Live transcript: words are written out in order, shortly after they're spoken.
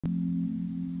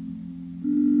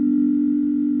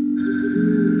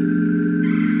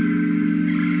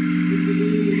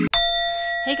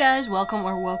Hey guys,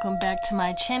 welcome back to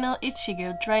my channel. It's your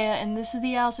girl Drea and this is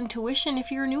the Theowlsintuition.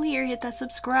 If you're new here, hit that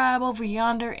subscribe over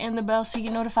yonder and the bell so you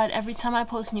get notified every time I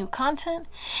post new content.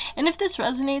 And if this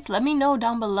resonates, let me know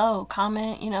down below.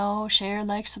 Comment, share,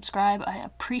 like, subscribe. I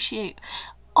appreciate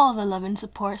all the love and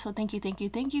support, so thank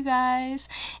you guys.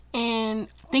 And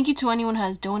thank you to anyone who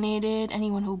has donated,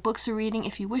 anyone who books a reading.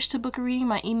 If you wish to book a reading,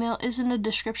 my email is in the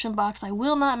description box. I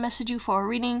will not message you for a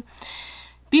reading.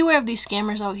 Beware of these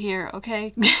scammers out here,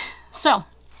 okay? So,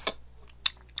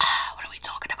 what are we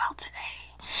talking about today?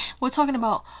 We're talking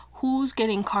about who's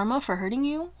getting karma for hurting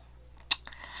you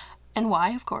and why,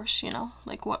 of course,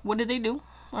 like what did they do,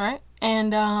 all right?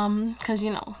 And because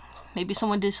maybe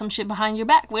someone did some shit behind your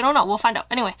back. We don't know. We'll find out.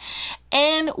 Anyway,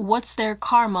 and what's their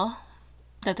karma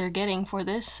that they're getting for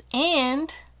this?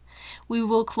 And we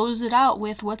will close it out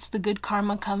with what's the good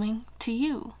karma coming to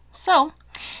you. So,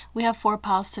 we have 4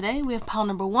 piles today. We have pile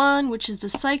number 1, which is the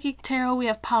Psychic Tarot. We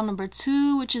have pile number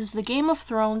 2, which is the Game of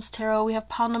Thrones Tarot. We have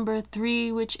pile number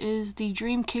 3, which is the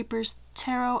Dream Keepers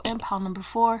Tarot. And pile number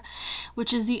 4,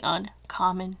 which is the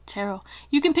Uncommon Tarot.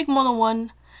 You can pick more than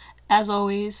one, as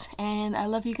always. And I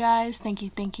love you guys. Thank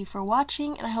you for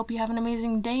watching. And I hope you have an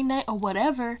amazing day, night, or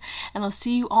whatever. And I'll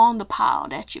see you on the pile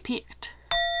that you picked.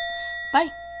 Bye.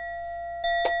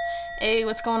 Hey,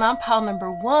 what's going on? Pile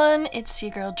number 1, it's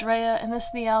your girl Drea, and this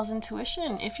is the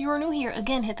Theowlsintuition. If you are new here,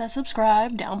 again, hit that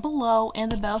subscribe down below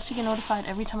and the bell so you get notified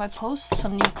every time I post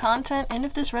some new content. And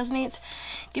if this resonates,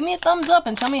 give me a thumbs up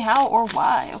and tell me how or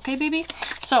why, okay, baby?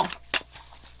 So,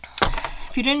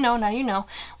 if you didn't know, now you know.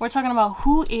 We're talking about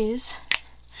who is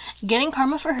getting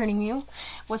karma for hurting you,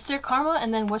 what's their karma,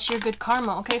 and then what's your good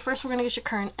karma. Okay, first we're gonna get your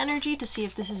current energy to see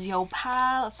if this is your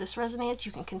pile. If this resonates,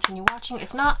 you can continue watching.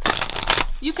 If not,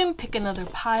 you can pick another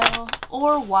pile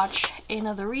or watch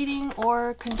another reading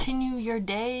or continue your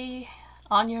day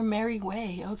on your merry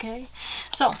way. Okay,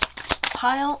 so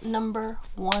pile number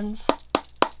 1's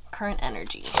current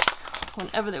energy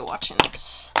whenever they're watching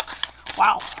this.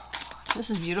 Wow,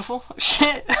 this is beautiful.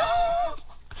 Shit.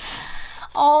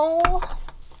 Oh,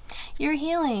 you're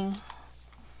healing.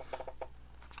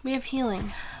 We have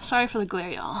healing. Sorry for the glare,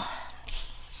 y'all.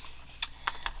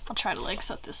 I'll try to like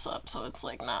set this up so it's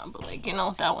like not, but like,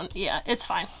 that one, yeah, it's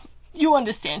fine. You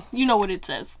understand. You know what it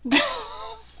says.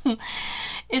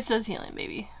 It says healing,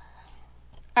 baby.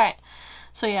 Alright.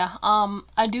 So yeah,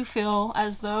 I do feel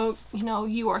as though,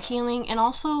 you are healing, and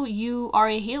also you are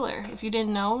a healer. If you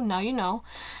didn't know, now you know.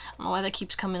 I don't know why that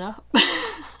keeps coming up.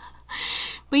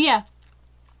 But yeah,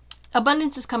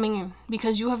 abundance is coming in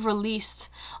because you have released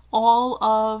all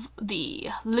of the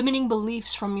limiting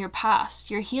beliefs from your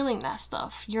past. You're healing that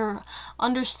stuff. You're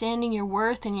understanding your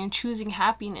worth and you're choosing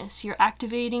happiness. You're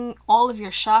activating all of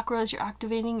your chakras. You're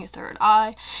activating your third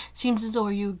eye. Seems as though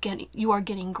you are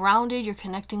getting grounded. You're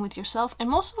connecting with yourself. And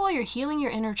most of all, you're healing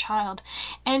your inner child.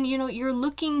 And, you're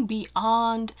looking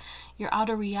beyond your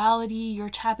outer reality. You're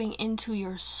tapping into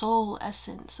your soul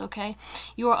essence, okay?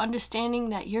 You are understanding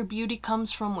that your beauty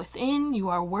comes from within. You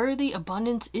are worthy.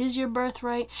 Abundance is your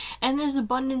birthright. And there's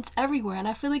abundance everywhere. And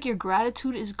I feel like your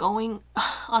gratitude is going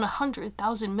on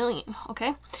 100,000 million,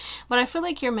 okay? But I feel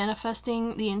like you're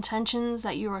manifesting the intentions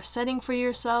that you are setting for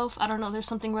yourself. I don't know, there's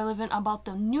something relevant about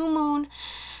the new moon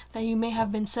that you may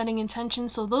have been setting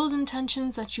intentions. So those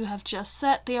intentions that you have just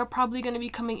set, they are probably going to be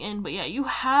coming in. But yeah, you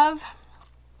have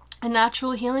a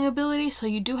natural healing ability, so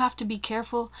you do have to be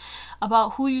careful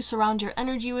about who you surround your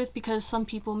energy with, because some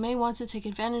people may want to take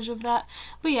advantage of that.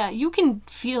 But yeah, you can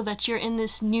feel that you're in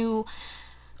this new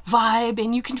vibe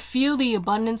and you can feel the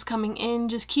abundance coming in.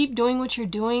 Just keep doing what you're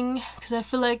doing, because I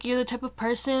feel like you're the type of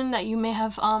person that you may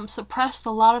have suppressed a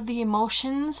lot of the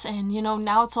emotions, and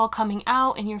now it's all coming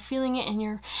out and you're feeling it and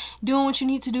you're doing what you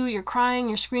need to do. You're crying,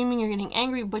 you're screaming, you're getting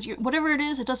angry, but whatever it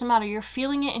is, it doesn't matter. You're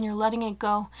feeling it and you're letting it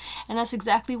go. And that's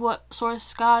exactly what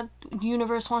Source, God,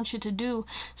 universe wants you to do,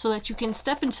 so that you can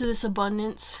step into this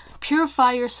abundance,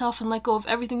 purify yourself and let go of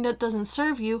everything that doesn't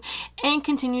serve you, and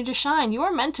continue to shine. You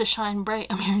are meant to shine bright.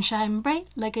 I'm here and shine bright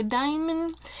like a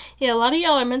diamond. Yeah, a lot of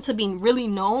y'all are meant to be really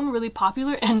known, really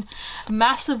popular, and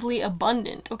massively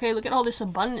abundant. Okay, look at all this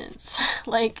abundance.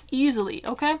 Like, easily,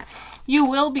 okay? You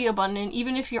will be abundant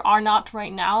even if you are not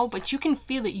right now, but you can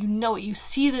feel it. You know it. You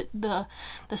see the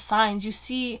signs. You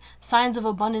see signs of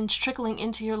abundance trickling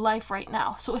into your life right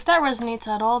now. So if that resonates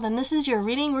at all, then this is your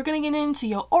reading. We're going to get into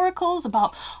your oracles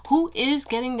about who is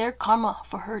getting their karma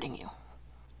for hurting you.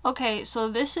 Okay, so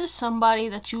this is somebody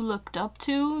that you looked up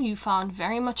to, you found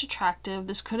very much attractive.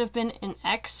 This could have been an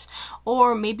ex,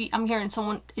 or maybe I'm hearing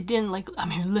someone, it didn't like,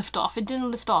 lift off. It didn't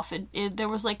lift off. There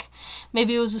was like,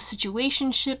 maybe it was a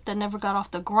situationship that never got off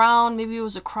the ground. Maybe it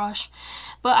was a crush.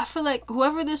 But I feel like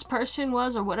whoever this person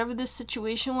was, or whatever this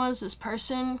situation was, this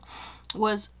person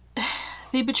was,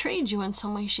 they betrayed you in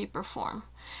some way, shape, or form.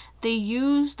 They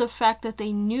used the fact that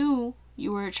they knew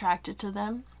you were attracted to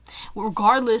them,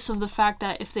 regardless of the fact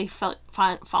that if they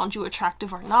found you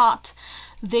attractive or not.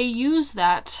 They use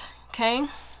that, okay,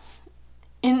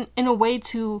 in a way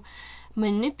to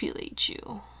manipulate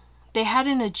you. They had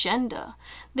an agenda.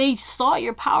 They saw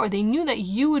your power. They knew that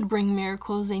you would bring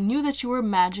miracles. They knew that you were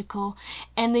magical,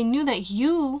 and they knew that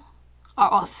you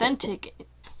are authentic.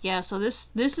 Yeah, so this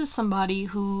is somebody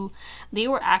who, they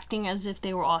were acting as if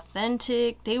they were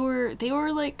authentic. They were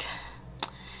like,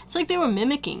 it's like they were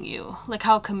mimicking you, like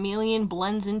how a chameleon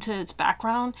blends into its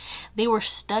background. They were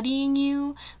studying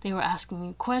you. They were asking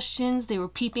you questions. They were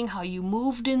peeping how you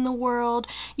moved in the world.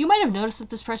 You might have noticed that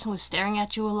this person was staring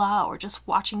at you a lot, or just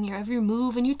watching your every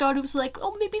move, and you thought it was like,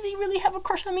 oh, maybe they really have a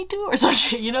crush on me too, or some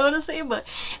shit, you know what I'm saying? But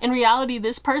in reality,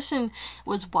 this person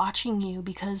was watching you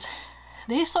because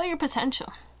they saw your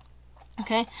potential.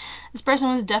 Okay, this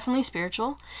person was definitely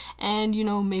spiritual, and you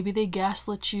know, maybe they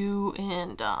gaslit you,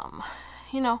 and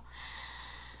you know,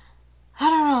 I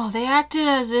don't know, they acted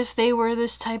as if they were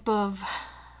this type of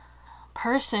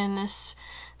person, this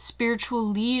spiritual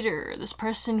leader, this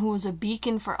person who was a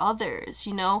beacon for others,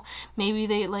 you know. Maybe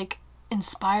they like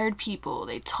inspired people,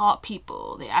 they taught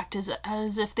people, they acted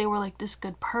as if they were like this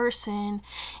good person.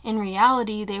 In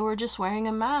reality, they were just wearing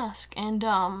a mask. And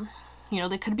you know,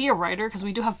 they could be a writer, because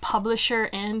we do have publisher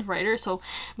and writer, so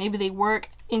maybe they work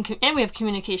in, and we have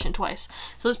communication twice.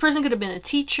 So this person could have been a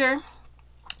teacher,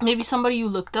 maybe somebody you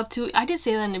looked up to. I did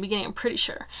say that in the beginning, I'm pretty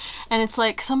sure. And it's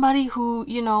like somebody who,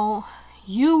 you know,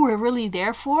 you were really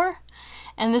there for,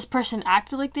 and this person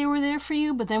acted like they were there for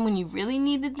you, but then when you really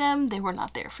needed them, they were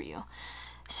not there for you.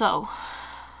 So,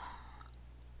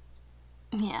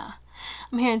 yeah.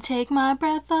 I'm here to take my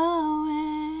breath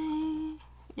away.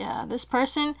 Yeah, this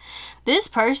person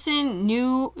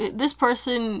knew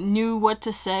what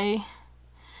to say,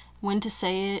 when to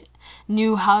say it,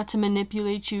 knew how to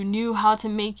manipulate you, knew how to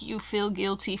make you feel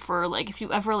guilty for, like, if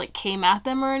you ever like came at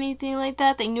them or anything like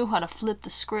that. They knew how to flip the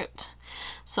script.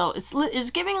 So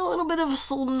it's giving a little bit of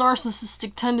some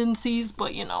narcissistic tendencies,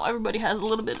 but you know, everybody has a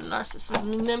little bit of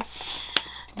narcissism in them.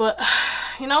 But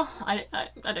you know, I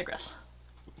digress.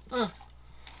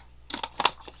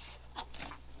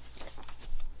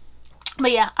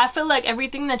 But yeah, I feel like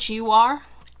everything that you are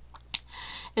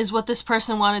is what this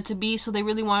person wanted to be. So they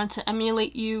really wanted to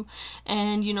emulate you,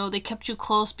 and you know, they kept you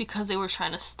close because they were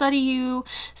trying to study you,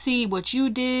 see what you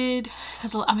did,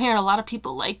 because I'm hearing a lot of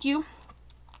people like you.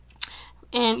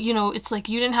 And you know, it's like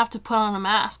you didn't have to put on a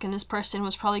mask, and this person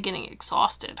was probably getting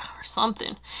exhausted or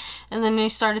something, and then they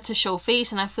started to show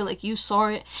face, and I feel like you saw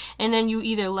it, and then you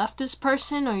either left this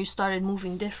person or you started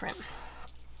moving different.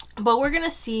 But we're gonna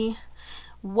see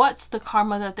what's the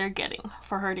karma that they're getting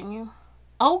for hurting you.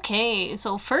 Okay,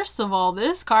 so first of all,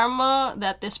 this karma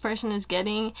that this person is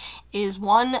getting is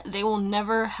one, they will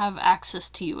never have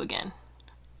access to you again.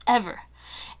 Ever.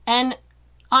 And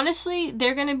honestly,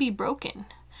 they're gonna be broken.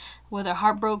 Whether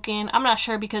heartbroken, I'm not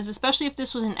sure, because especially if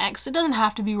this was an ex, it doesn't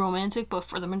have to be romantic, but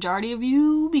for the majority of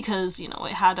you, because you know,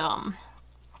 it had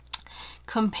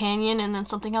companion and then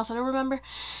something else I don't remember.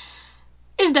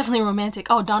 It's definitely romantic.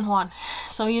 Oh, Don Juan.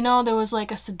 So you know, there was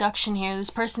like a seduction here.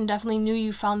 This person definitely knew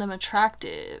you found them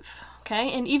attractive.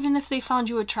 Okay, and even if they found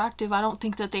you attractive, I don't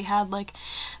think that they had like,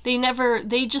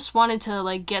 they just wanted to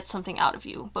like get something out of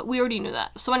you, but we already knew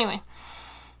that. So anyway,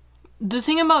 the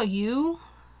thing about you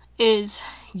is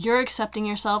you're accepting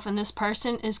yourself, and this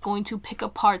person is going to pick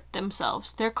apart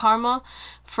themselves. Their karma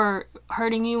for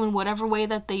hurting you in whatever way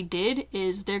that they did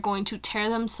is they're going to tear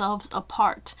themselves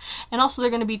apart. And also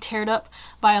they're going to be teared up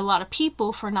by a lot of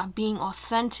people for not being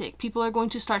authentic. People are going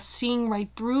to start seeing right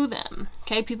through them.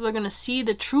 Okay, people are going to see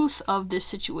the truth of this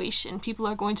situation. People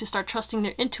are going to start trusting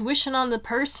their intuition on the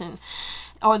person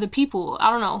or the people. I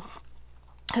don't know,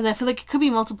 because I feel like it could be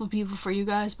multiple people for you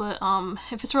guys, but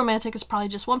if it's romantic, it's probably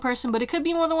just one person, but it could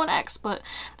be more than one ex. But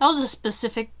that was a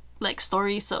specific like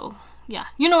story, so yeah,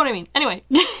 you know what I mean. Anyway,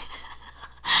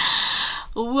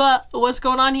 what's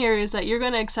going on here is that you're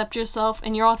going to accept yourself,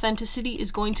 and your authenticity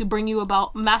is going to bring you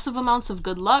about massive amounts of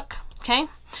good luck, Okay,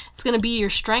 it's going to be your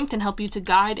strength and help you to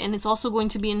guide, and it's also going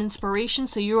to be an inspiration.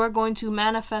 So you are going to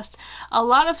manifest a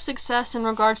lot of success in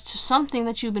regards to something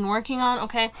that you've been working on,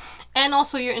 okay? And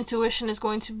also your intuition is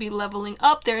going to be leveling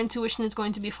up. Their intuition is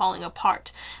going to be falling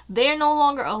apart. They're no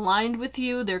longer aligned with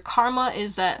you. Their karma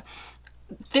is that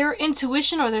their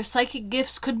intuition or their psychic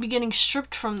gifts could be getting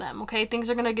stripped from them, okay? Things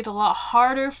are going to get a lot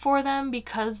harder for them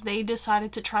because they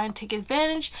decided to try and take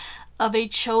advantage of a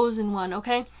chosen one,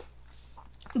 okay?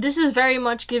 This is very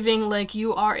much giving like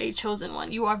you are a chosen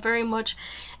one. You are very much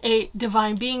a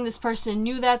divine being. This person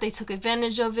knew that. They took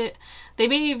advantage of it. They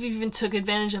maybe even took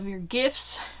advantage of your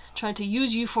gifts, tried to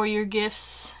use you for your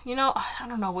gifts. You know, I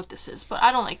don't know what this is, but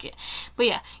I don't like it. But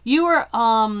yeah, you were,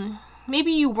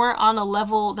 maybe you weren't on a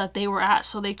level that they were at,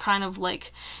 so they kind of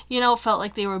like, you know, felt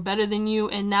like they were better than you,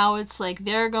 and now it's like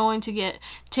they're going to get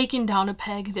taken down a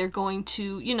peg. They're going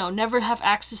to, you know, never have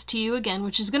access to you again,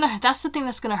 which is that's the thing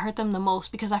that's gonna hurt them the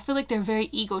most, because I feel like they're very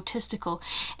egotistical,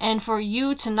 and for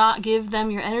you to not give them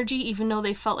your energy, even though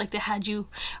they felt like they had you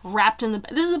wrapped in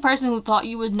this is the person who thought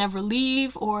you would never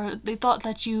leave, or they thought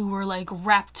that you were like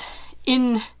wrapped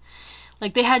in,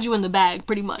 like they had you in the bag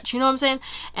pretty much, you know what I'm saying?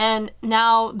 And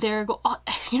now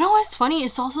you know what's funny?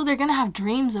 It's also they're gonna have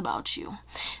dreams about you.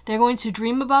 They're going to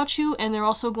dream about you, and they're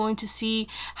also going to see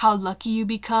how lucky you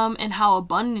become and how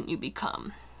abundant you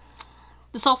become.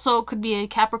 This also could be a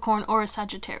Capricorn or a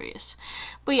Sagittarius.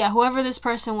 But yeah, whoever this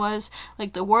person was,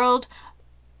 like the world,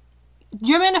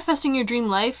 you're manifesting your dream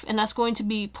life, and that's going to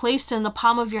be placed in the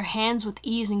palm of your hands with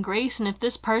ease and grace. And if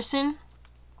this person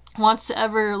wants to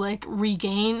ever like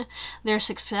regain their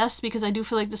success, because I do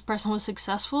feel like this person was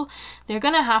successful, they're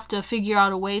gonna have to figure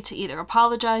out a way to either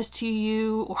apologize to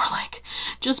you or like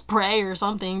just pray or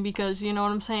something, because you know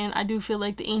what I'm saying, I do feel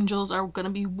like the angels are gonna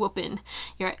be whooping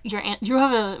you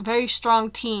have a very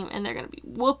strong team, and they're gonna be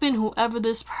whooping whoever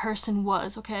this person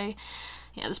was, okay?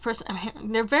 Yeah, this person,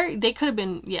 they could have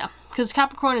been, yeah, because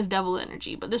Capricorn is devil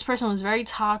energy, but this person was very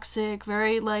toxic,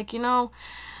 very like, you know,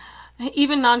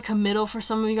 even non-committal for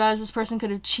some of you guys. This person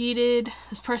could have cheated.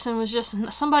 This person was just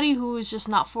somebody who was just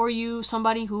not for you,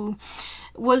 somebody who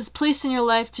was placed in your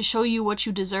life to show you what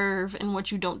you deserve and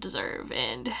what you don't deserve,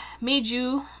 and made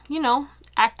you, you know,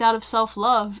 act out of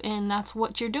self-love, and that's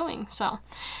what you're doing. So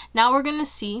now we're gonna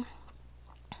see.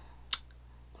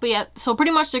 But yeah, so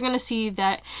pretty much they're going to see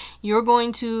that you're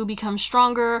going to become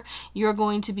stronger. You're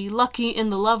going to be lucky in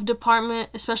the love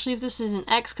department, especially if this is an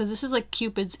ex, because this is like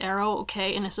Cupid's arrow,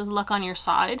 okay? And it says luck on your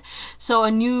side. So a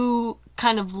new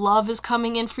kind of love is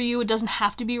coming in for you. It doesn't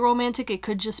have to be romantic. It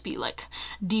could just be like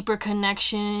deeper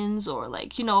connections, or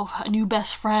like, you know, a new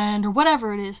best friend or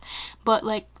whatever it is. But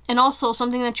like, and also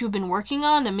something that you've been working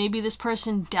on that maybe this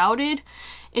person doubted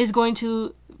is going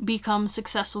to become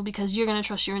successful, because you're going to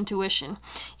trust your intuition.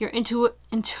 Your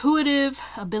intuitive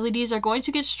abilities are going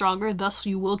to get stronger, thus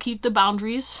you will keep the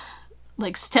boundaries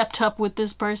like stepped up with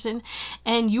this person,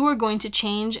 and you are going to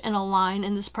change and align,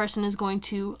 and this person is going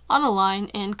to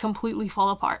unalign and completely fall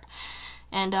apart.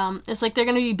 And it's like they're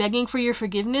going to be begging for your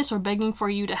forgiveness or begging for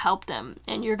you to help them,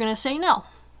 and you're going to say no.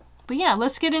 But yeah,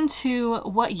 let's get into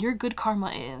what your good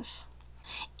karma is.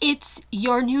 It's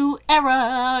your new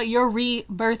era, you're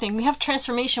rebirthing. We have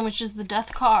transformation, which is the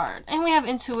death card, and we have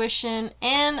intuition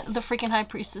and the freaking high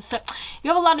priestess. So you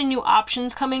have a lot of new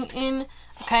options coming in,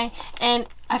 okay? And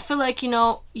I feel like, you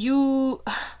know,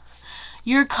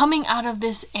 you're coming out of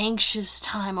this anxious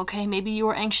time, okay? Maybe you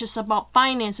were anxious about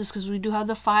finances, because we do have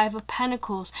the 5 of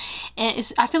Pentacles.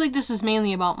 And I feel like this is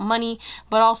mainly about money,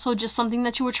 but also just something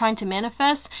that you were trying to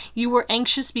manifest. You were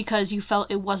anxious because you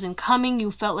felt it wasn't coming. You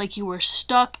felt like you were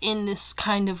stuck in this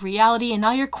kind of reality, and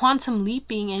now you're quantum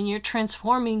leaping and you're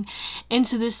transforming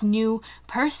into this new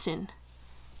person,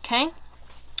 okay?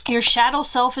 Your shadow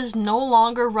self is no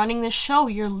longer running the show.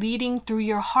 You're leading through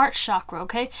your heart chakra,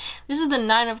 okay? This is the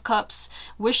 9 of Cups.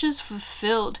 Wishes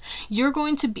fulfilled. You're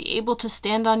going to be able to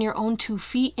stand on your own 2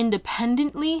 feet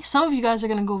independently. Some of you guys are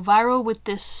going to go viral with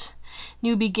this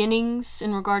new beginnings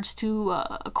in regards to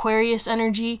Aquarius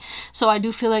energy. So I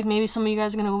do feel like maybe some of you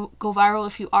guys are going to go viral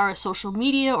if you are a social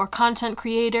media or content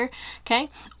creator, okay?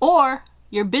 Or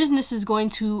your business is going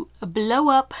to blow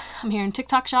up. I'm here in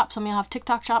TikTok shop. Some of y'all have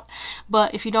TikTok shop.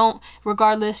 But if you don't,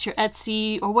 regardless, your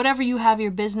Etsy or whatever you have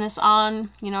your business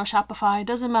on, you know, Shopify, it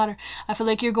doesn't matter. I feel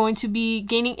like you're going to be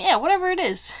gaining, yeah, whatever it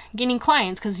is, gaining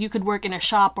clients, because you could work in a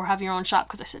shop or have your own shop,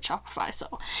 because I said Shopify.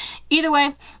 So either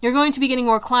way, you're going to be getting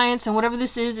more clients, and whatever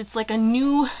this is, it's like a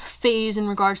new phase in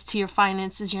regards to your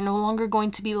finances. You're no longer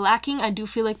going to be lacking. I do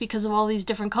feel like because of all these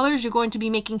different colors, you're going to be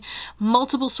making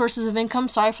multiple sources of income.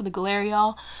 Sorry for the glare, y'all.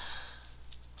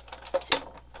 You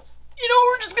know,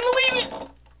 we're just gonna leave it.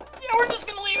 Yeah, we're just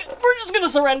gonna leave it. We're just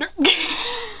gonna surrender.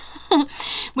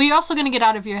 But you're also going to get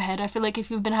out of your head. I feel like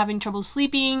if you've been having trouble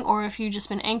sleeping, or if you've just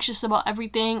been anxious about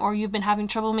everything, or you've been having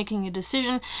trouble making a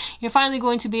decision, you're finally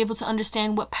going to be able to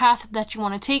understand what path that you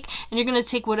want to take, and you're going to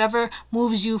take whatever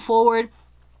moves you forward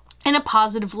in a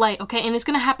positive light, okay? And it's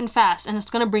going to happen fast, and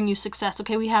it's going to bring you success,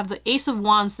 okay? We have the Ace of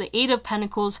Wands, the Eight of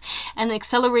Pentacles, and the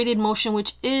accelerated motion,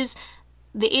 which is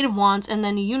the Eight of Wands, and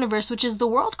then the Universe, which is the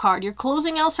World card. You're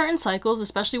closing out certain cycles,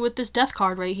 especially with this Death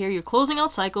card right here. You're closing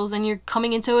out cycles, and you're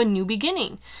coming into a new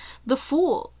beginning. The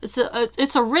Fool.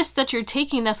 It's a risk that you're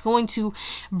taking that's going to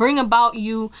bring about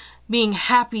you being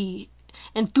happy,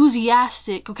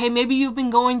 enthusiastic, okay? Maybe you've been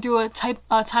going through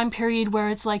a time period where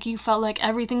it's like you felt like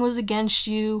everything was against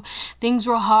you, things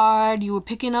were hard, you were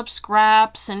picking up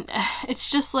scraps, and it's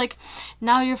just like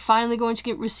now you're finally going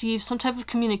to receive some type of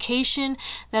communication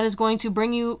that is going to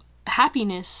bring you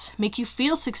happiness, make you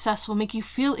feel successful, make you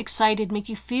feel excited, make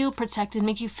you feel protected,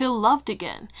 make you feel loved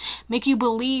again, make you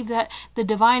believe that the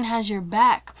divine has your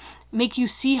back, make you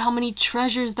see how many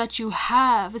treasures that you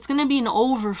have. It's going to be an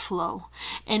overflow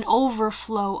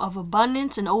of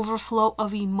abundance, an overflow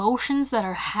of emotions that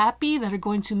are happy, that are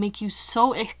going to make you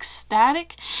so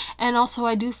ecstatic. And also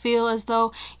I do feel as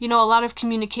though, you know, a lot of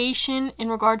communication in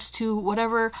regards to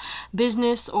whatever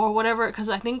business or whatever, because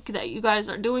I think that you guys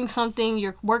are doing something,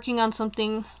 you're working on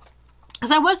something,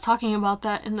 because I was talking about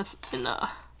that in the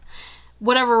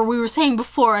whatever we were saying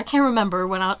before. I can't remember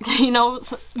when I, you know,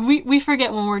 we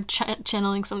forget when we're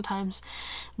channeling sometimes.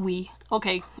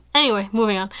 Okay, anyway,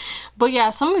 moving on. But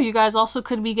yeah, some of you guys also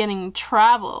could be getting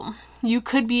travel. You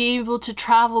could be able to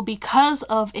travel because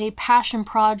of a passion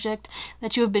project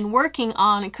that you have been working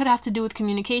on. It could have to do with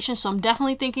communication. So I'm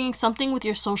definitely thinking something with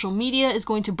your social media is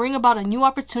going to bring about a new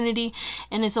opportunity,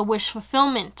 and it's a wish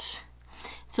fulfillment.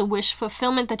 It's a wish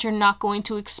fulfillment that you're not going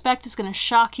to expect. It's going to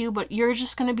shock you, but you're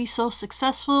just going to be so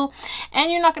successful, and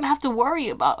you're not going to have to worry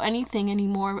about anything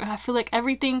anymore. I feel like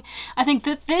everything, I think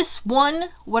that this one,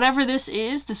 whatever this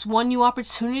is, this one new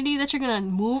opportunity that you're going to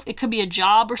move, it could be a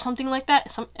job or something like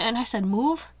that. And I said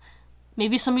move.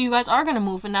 Maybe some of you guys are going to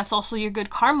move, and that's also your good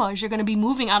karma, is you're going to be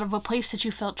moving out of a place that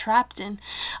you felt trapped in,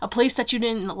 a place that you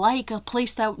didn't like, a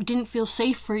place that didn't feel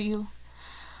safe for you.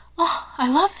 Oh, I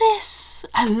love this.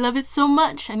 I love it so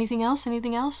much. Anything else?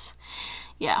 Anything else?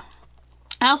 Yeah.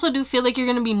 I also do feel like you're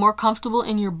going to be more comfortable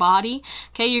in your body.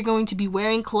 Okay, you're going to be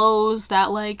wearing clothes that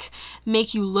like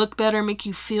make you look better, make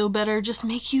you feel better, just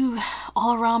make you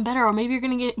all around better. Or maybe you're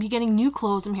going to be getting new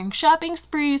clothes. I'm hearing shopping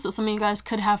sprees. So some of you guys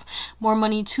could have more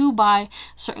money to buy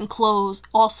certain clothes.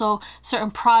 Also, certain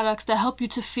products that help you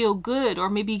to feel good, or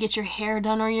maybe get your hair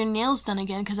done or your nails done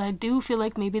again. Because I do feel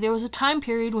like maybe there was a time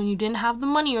period when you didn't have the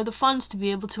money or the funds to be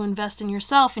able to invest in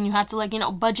yourself, and you had to, like, you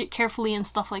know, budget carefully and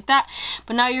stuff like that.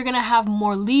 But now you're going to have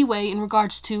more leeway in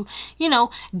regards to, you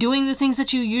know, doing the things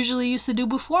that you usually used to do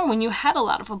before when you had a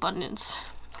lot of abundance.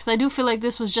 Because I do feel like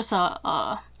this was just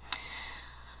a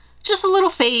little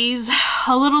phase,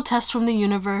 a little test from the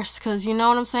universe, because you know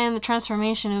what I'm saying, the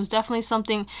transformation, it was definitely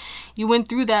something, you went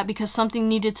through that because something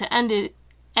needed to end,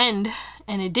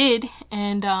 and it did.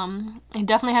 And it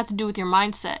definitely had to do with your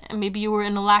mindset, and maybe you were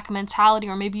in a lack mentality,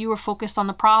 or maybe you were focused on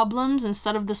the problems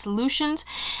instead of the solutions,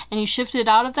 and you shifted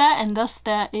out of that, and thus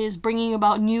that is bringing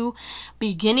about new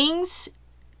beginnings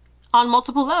on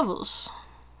multiple levels.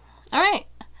 All right.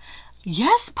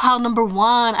 Yes, pile number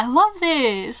 1. I love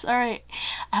this. All right.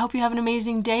 I hope you have an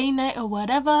amazing day, night, or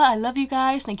whatever. I love you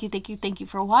guys. Thank you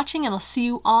for watching, and I'll see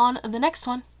you on the next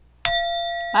one.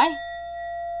 Bye.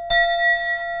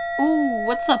 Ooh,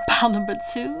 what's up, pile number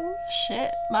 2?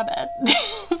 Shit, my bad.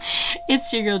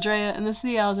 It's your girl Drea, and this is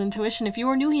Theowlsintuition. If you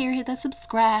are new here, hit that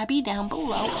subscribe down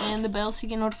below and the bell so you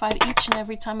get notified each and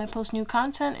every time I post new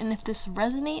content. And if this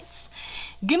resonates,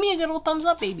 give me a good old thumbs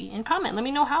up, baby, and comment. Let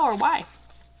me know how or why.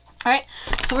 Alright,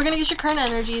 so we're going to get your current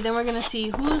energy, then we're going to see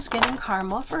who's getting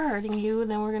karma for hurting you,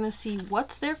 then we're going to see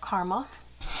what's their karma.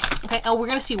 Okay, oh, we're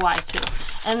going to see why too.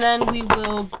 And then we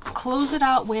will close it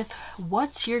out with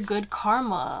what's your good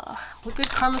karma? What good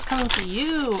karma's coming to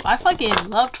you? I fucking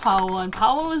loved Pile 1.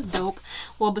 Pile 1 was dope.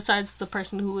 Well, besides the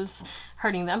person who was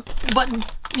hurting them. But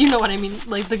you know what I mean.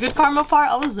 Like the good karma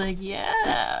part, I was like,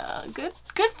 yeah, good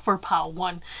for Pile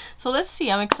 1. So let's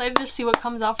see. I'm excited to see what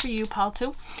comes out for you, Pile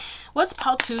 2. What's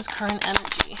Pile 2's current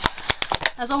energy?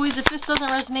 As always, if this doesn't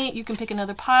resonate, you can pick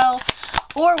another pile,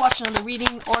 or watch another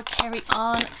reading, or carry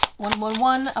on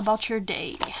 111 about your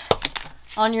day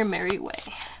on your merry way,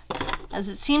 as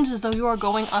it seems as though you are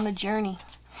going on a journey.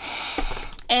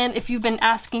 And if you've been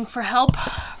asking for help,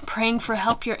 praying for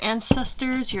help, your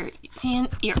ancestors, your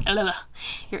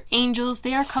angels,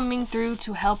 they are coming through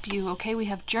to help you. Okay, we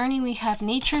have journey, we have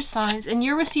nature signs, and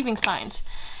you're receiving signs.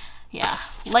 Yeah,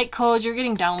 light codes, you're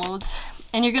getting downloads,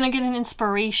 and you're gonna get an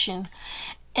inspiration,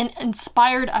 an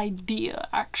inspired idea,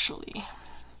 actually.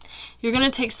 You're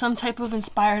gonna take some type of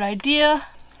inspired idea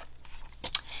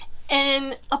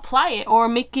and apply it or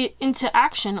make it into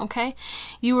action, okay?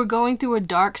 You were going through a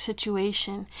dark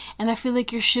situation, and I feel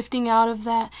like you're shifting out of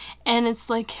that, and it's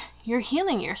like you're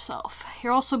healing yourself.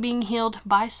 You're also being healed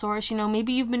by source. You know,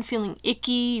 maybe you've been feeling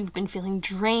icky, you've been feeling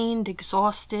drained,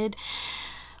 exhausted,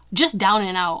 just down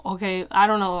and out, okay? I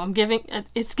don't know,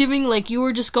 it's giving like you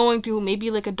were just going through maybe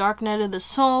like a dark night of the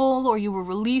soul, or you were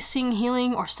releasing,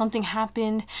 healing, or something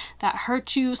happened that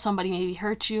hurt you, somebody maybe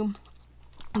hurt you,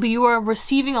 but you are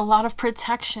receiving a lot of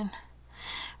protection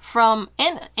from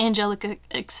angelic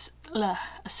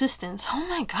assistance. Oh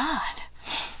my God.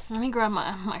 Let me grab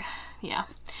my, yeah.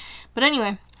 But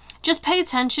anyway, just pay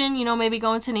attention, you know, maybe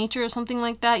go into nature or something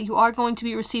like that. You are going to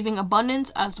be receiving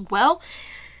abundance as well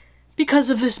because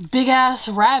of this big ass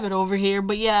rabbit over here.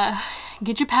 But yeah,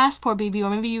 get your passport, baby. Or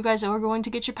maybe you guys are going to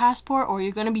get your passport, or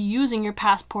you're going to be using your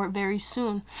passport very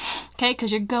soon. Okay,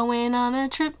 because you're going on a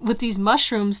trip with these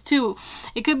mushrooms too.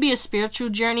 It could be a spiritual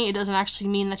journey. It doesn't actually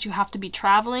mean that you have to be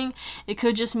traveling. It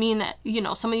could just mean that, you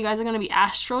know, some of you guys are going to be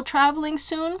astral traveling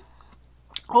soon.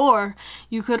 Or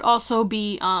you could also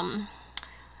be, I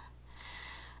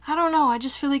don't know, I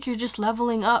just feel like you're just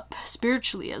leveling up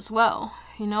spiritually as well,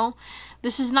 you know?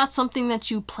 This is not something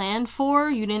that you planned for.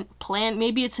 You didn't plan,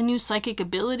 maybe it's a new psychic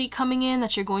ability coming in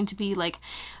that you're going to be like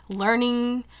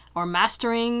learning or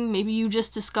mastering. Maybe you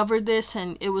just discovered this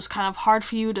and it was kind of hard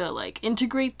for you to like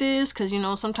integrate this, because, you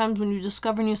know, sometimes when you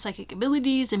discover new psychic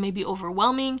abilities, it may be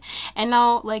overwhelming. And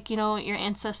now, like, you know, your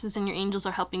ancestors and your angels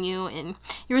are helping you, and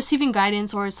you're receiving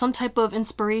guidance or some type of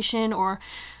inspiration, or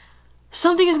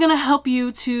something is going to help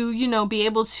you to, you know, be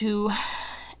able to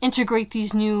integrate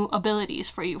these new abilities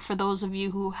for you, for those of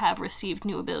you who have received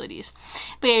new abilities.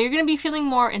 But yeah, you're going to be feeling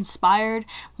more inspired,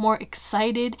 more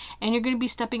excited, and you're going to be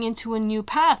stepping into a new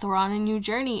path or on a new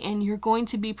journey, and you're going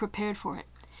to be prepared for it.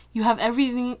 You have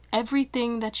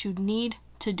everything that you need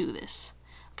to do this.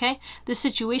 Okay? This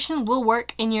situation will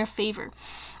work in your favor.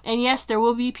 And yes, there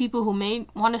will be people who may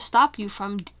want to stop you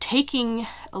from taking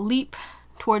a leap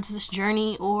towards this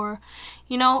journey, or,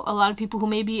 you know, a lot of people who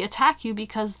maybe attack you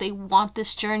because they want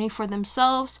this journey for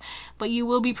themselves, but you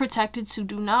will be protected, so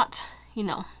do not, you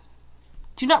know,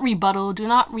 do not rebuttal, do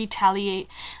not retaliate.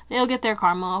 They'll get their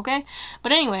karma, okay?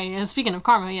 But anyway, speaking of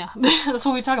karma, yeah, that's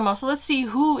what we're talking about. So let's see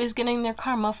who is getting their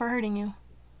karma for hurting you.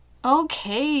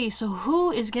 Okay, so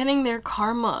who is getting their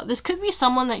karma? This could be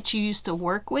someone that you used to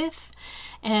work with,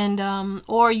 and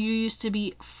or you used to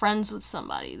be friends with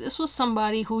somebody. This was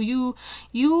somebody who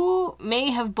you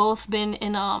may have both been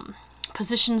in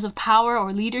positions of power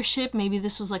or leadership. Maybe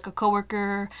this was like a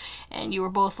coworker and you were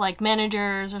both like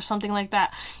managers or something like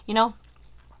that, you know?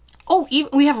 Oh,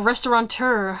 even we have a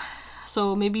restaurateur.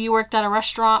 So maybe you worked at a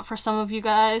restaurant for some of you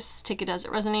guys. Take it as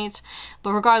it resonates.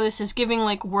 But regardless, it's giving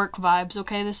like work vibes,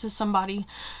 okay? This is somebody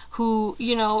who,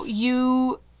 you know,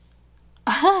 you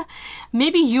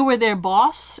maybe you were their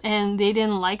boss and they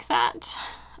didn't like that,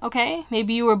 okay?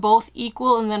 Maybe you were both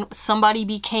equal and then somebody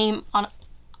became on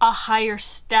a higher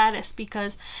status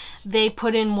because they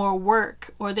put in more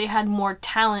work, or they had more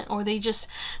talent, or they just,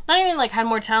 not even like had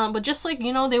more talent, but just like,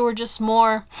 you know, they were just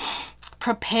more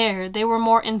prepared, they were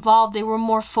more involved, they were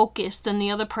more focused than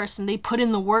the other person. They put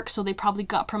in the work, so they probably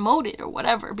got promoted or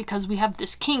whatever, because we have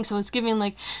this king. So it's giving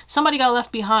like somebody got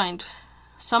left behind.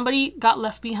 Somebody got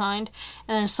left behind,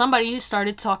 and then somebody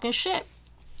started talking shit.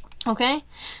 Okay?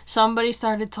 Somebody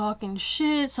started talking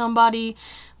shit. Somebody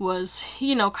was,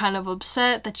 you know, kind of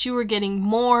upset that you were getting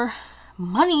more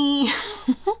money.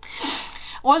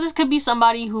 Or this could be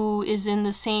somebody who is in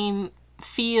the same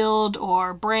field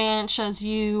or branch as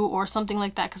you or something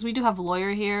like that, because we do have a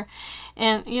lawyer here.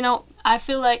 And, you know, I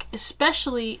feel like,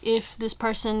 especially if this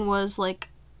person was like,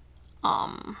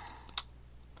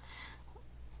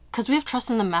 because we have trust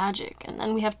in the magic, and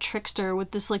then we have trickster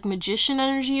with this like magician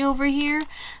energy over here.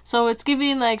 So it's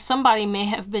giving like somebody may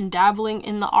have been dabbling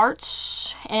in the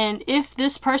arts, and if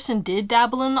this person did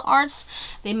dabble in the arts,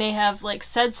 they may have like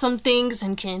said some things,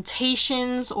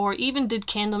 incantations, or even did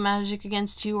candle magic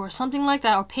against you or something like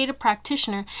that, or paid a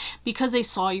practitioner because they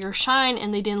saw your shine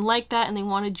and they didn't like that and they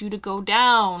wanted you to go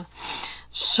down.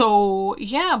 So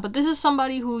yeah, but this is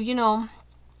somebody who, you know,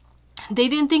 they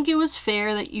didn't think it was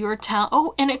fair that your talent.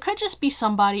 Oh, and it could just be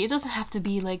somebody. It doesn't have to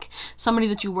be like somebody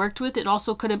that you worked with. It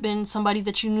also could have been somebody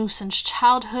that you knew since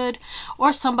childhood,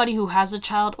 or somebody who has a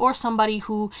child, or somebody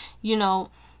who, you know,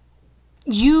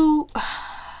 you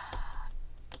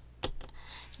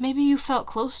maybe you felt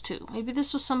close to. Maybe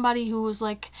this was somebody who was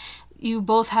like, you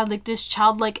both had like this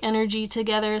childlike energy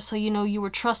together, so you know, you were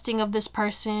trusting of this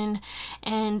person,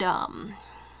 and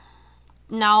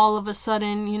now all of a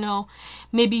sudden, you know,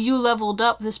 maybe you leveled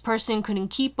up, this person couldn't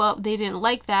keep up, they didn't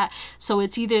like that, so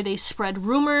it's either they spread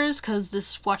rumors, because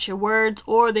this, watch your words,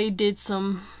 or they did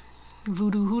some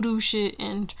voodoo hoodoo shit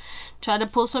and try to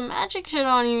pull some magic shit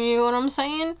on you, you know what I'm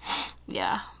saying?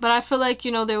 Yeah, but I feel like,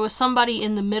 you know, there was somebody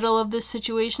in the middle of this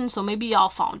situation, so maybe y'all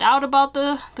found out about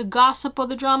the gossip or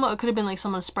the drama. It could have been like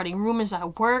someone spreading rumors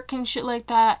at work and shit like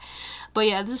that. But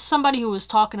yeah, this is somebody who was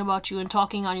talking about you and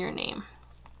talking on your name,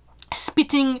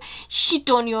 spitting shit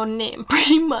on your name,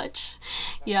 pretty much.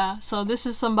 Yeah, so this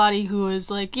is somebody who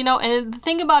is like, you know, and the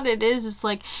thing about it is, it's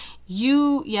like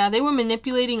you, yeah, they were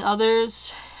manipulating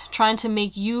others, trying to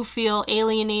make you feel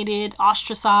alienated,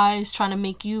 ostracized, trying to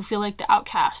make you feel like the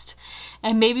outcast.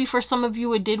 And maybe for some of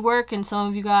you it did work, and some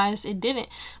of you guys it didn't.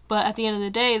 But at the end of the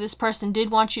day, this person did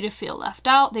want you to feel left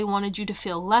out. They wanted you to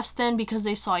feel less than because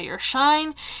they saw your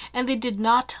shine, and they did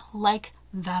not like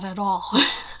that at all.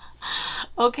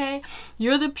 Okay,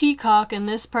 you're the peacock, and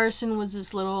this person was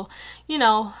this little, you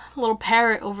know, little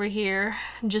parrot over here,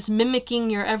 just mimicking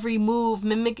your every move.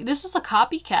 This is a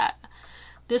copycat.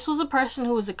 This was a person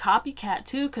who was a copycat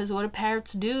too, because what do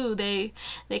parrots do? They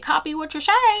copy what you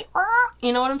say.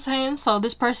 You know what I'm saying? So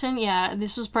this person, yeah,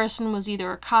 person was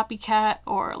either a copycat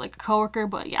or like a coworker,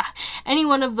 but yeah, any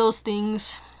one of those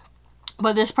things.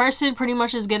 But this person pretty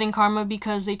much is getting karma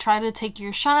because they try to take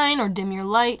your shine or dim your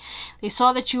light. They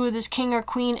saw that you were this king or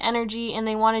queen energy, and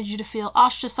they wanted you to feel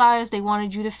ostracized. They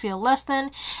wanted you to feel less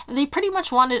than. And they pretty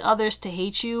much wanted others to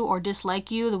hate you or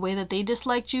dislike you the way that they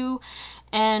disliked you.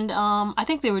 And I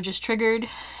think they were just triggered,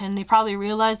 and they probably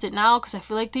realized it now, because I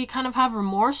feel like they kind of have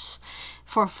remorse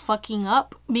for fucking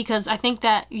up, because I think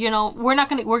that, you know, we're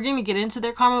gonna get into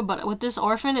their karma, but with this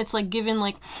orphan, it's like given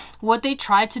like what they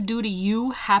tried to do to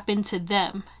you happened to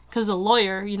them. Because the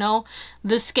lawyer, you know,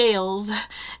 the scales,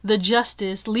 the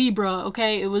justice, Libra,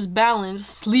 okay, it was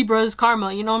balanced. Libra's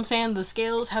karma, you know what I'm saying? The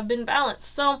scales have been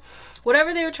balanced. So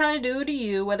whatever they were trying to do to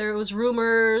you, whether it was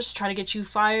rumors, try to get you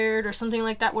fired or something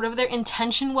like that, whatever their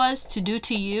intention was to do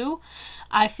to you,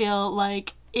 I feel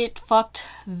like it fucked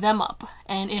them up,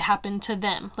 and it happened to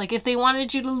them. Like, if they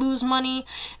wanted you to lose money,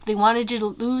 if they wanted you to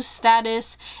lose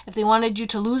status, if they wanted you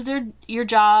to lose your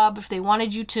job, if they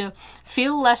wanted you to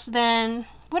feel less than,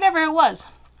 whatever it was.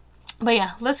 But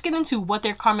yeah, let's get into what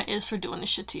their karma is for doing this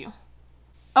shit to you.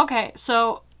 Okay,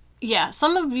 so yeah,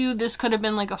 some of you, this could have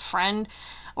been like a friend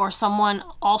or someone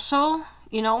also,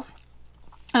 you know,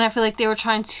 and I feel like they were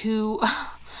trying to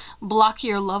block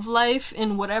your love life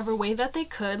in whatever way that they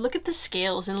could. Look at the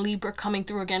scales in Libra coming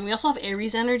through again. We also have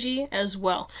Aries energy as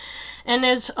well. And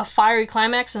there's a fiery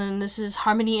climax, and this is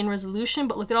harmony and resolution,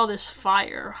 but look at all this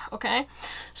fire, okay?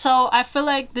 So I feel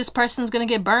like this person's gonna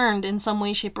get burned in some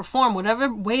way, shape, or form.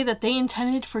 Whatever way that they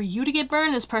intended for you to get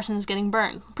burned, this person is getting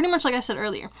burned. Pretty much like I said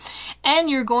earlier. And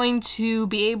you're going to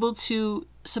be able to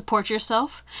support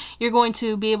yourself. You're going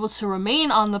to be able to remain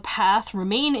on the path,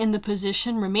 remain in the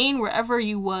position, remain wherever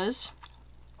you was,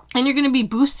 and you're going to be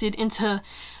boosted into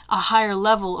a higher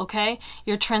level, okay?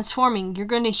 You're transforming. You're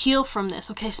going to heal from this,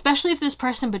 okay? Especially if this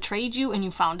person betrayed you and you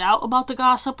found out about the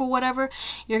gossip or whatever,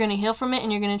 you're going to heal from it,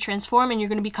 and you're going to transform, and you're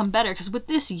going to become better. Because with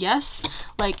this, yes,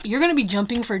 like, you're going to be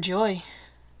jumping for joy.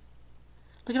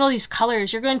 Look at all these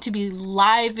colors. You're going to be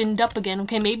livened up again,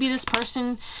 okay? Maybe this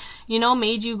person, you know,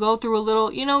 made you go through a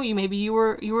little, you know, maybe you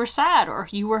were sad or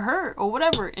you were hurt or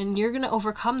whatever, and you're going to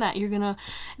overcome that. You're going to,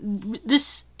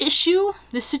 this issue,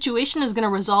 this situation is going to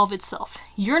resolve itself.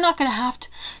 You're not going to have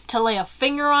to lay a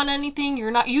finger on anything.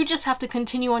 You just have to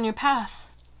continue on your path.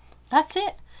 That's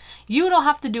it. You don't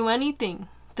have to do anything.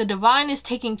 The divine is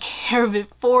taking care of it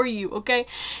for you, okay?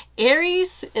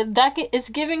 Aries, it's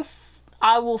giving,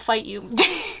 I will fight you.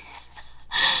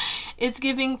 It's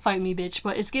giving, fight me, bitch,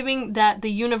 but it's giving that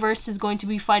the universe is going to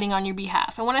be fighting on your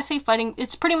behalf. And when I say fighting,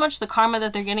 it's pretty much the karma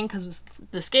that they're getting, because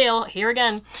the scale, here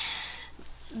again,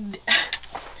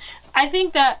 I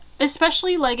think that,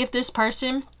 especially like if this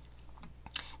person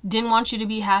didn't want you to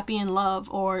be happy in love,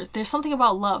 or there's something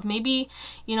about love. Maybe,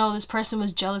 you know, this person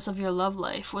was jealous of your love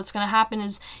life. What's going to happen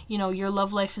is, you know, your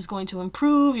love life is going to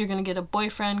improve. You're going to get a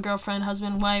boyfriend, girlfriend,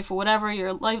 husband, wife, or whatever.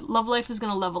 Your love life is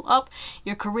going to level up.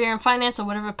 Your career and finance, or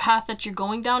whatever path that you're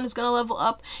going down, is going to level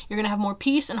up. You're going to have more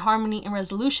peace and harmony and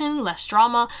resolution, less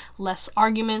drama, less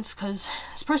arguments, because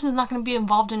this person is not going to be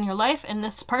involved in your life, and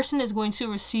this person is going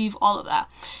to receive all of that.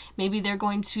 Maybe they're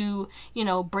going to, you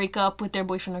know, break up with their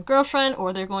boyfriend or girlfriend,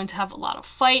 or they're going to have a lot of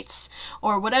fights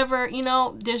or whatever, you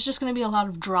know, there's just going to be a lot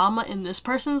of drama in this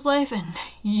person's life, and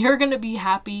you're going to be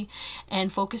happy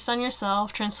and focused on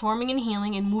yourself, transforming and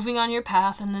healing and moving on your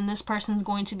path. And then this person's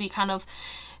going to be kind of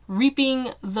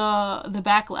reaping the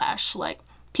backlash. Like,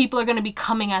 people are going to be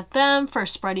coming at them for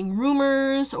spreading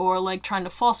rumors or like trying to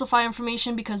falsify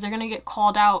information, because they're going to get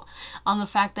called out on the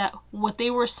fact that what they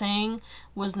were saying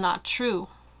was not true.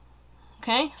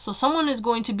 Okay, so someone is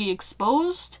going to be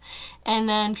exposed, and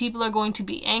then people are going to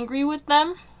be angry with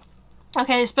them.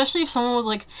 Okay, especially if someone was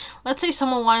like, let's say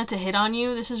someone wanted to hit on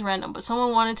you. This is random, but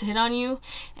someone wanted to hit on you,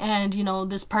 and you know,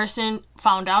 this person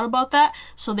found out about that,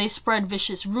 so they spread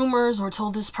vicious rumors or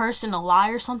told this person a lie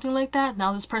or something like that.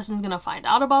 Now this person's gonna find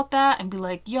out about that and be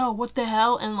like, yo, what the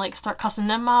hell, and like start cussing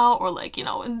them out, or like, you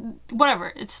know,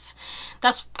 whatever.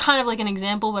 That's kind of like an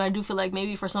example, but I do feel like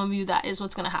maybe for some of you that is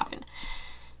what's gonna happen.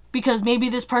 Because maybe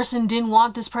this person didn't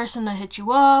want this person to hit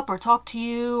you up or talk to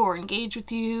you or engage with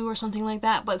you or something like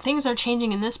that. But things are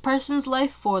changing in this person's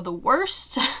life for the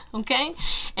worst, okay?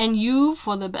 And you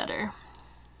for the better.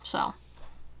 So,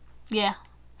 yeah.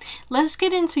 Let's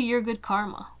get into your good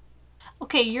karma.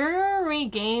 Okay, you're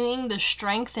regaining the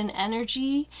strength and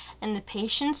energy and the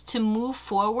patience to move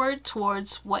forward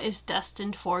towards what is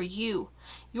destined for you.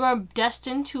 You are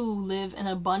destined to live an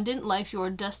abundant life. You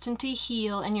are destined to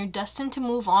heal, and you're destined to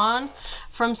move on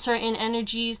from certain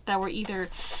energies that were either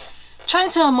trying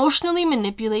to emotionally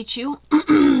manipulate you,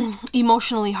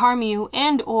 emotionally harm you,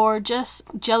 and or just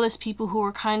jealous people who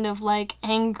were kind of like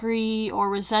angry or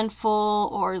resentful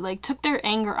or like took their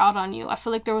anger out on you. I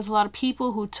feel like there was a lot of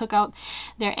people who took out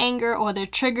their anger or their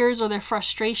triggers or their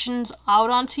frustrations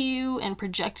out onto you and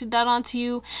projected that onto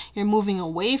you. You're moving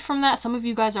away from that. Some of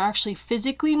you guys are actually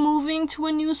physically moving to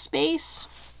a new space,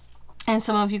 and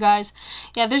some of you guys,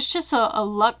 yeah, there's just a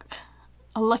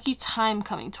lucky time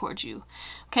coming towards you.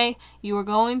 Okay, you were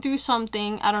going through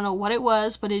something, I don't know what it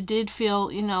was, but it did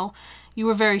feel, you know, you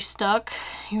were very stuck,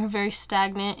 you were very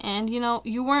stagnant, and you know,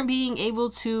 you weren't being able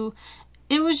to,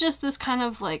 it was just this kind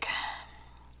of like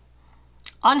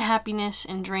unhappiness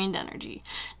and drained energy.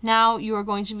 Now you are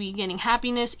going to be getting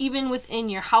happiness even within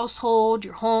your household,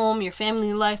 your home, your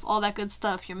family life, all that good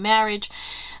stuff, your marriage.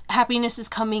 Happiness is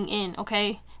coming in,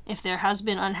 okay? If there has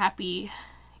been unhappy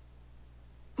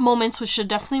moments, which there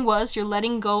definitely was, you're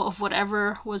letting go of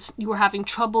whatever was you were having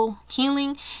trouble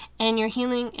healing, and you're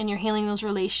healing those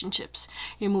relationships.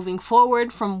 You're moving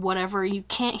forward from whatever you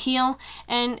can't heal,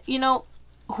 and you know,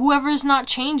 whoever's not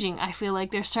changing, I feel like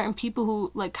there's certain people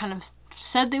who like kind of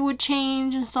said they would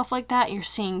change and stuff like that. You're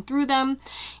seeing through them,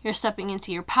 you're stepping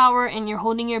into your power, and you're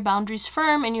holding your boundaries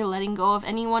firm, and you're letting go of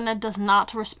anyone that does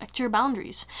not respect your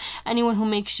boundaries, anyone who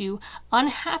makes you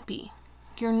unhappy.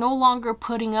 You're no longer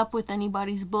putting up with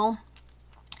anybody's bull.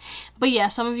 But yeah,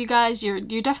 some of you guys, you're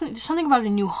definitely, there's something about a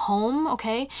new home,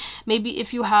 okay? Maybe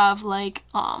if you have like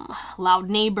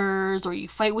loud neighbors, or you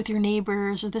fight with your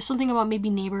neighbors, or there's something about maybe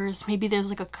neighbors, maybe there's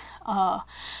like a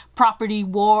property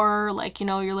war, like, you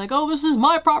know, you're like, oh, this is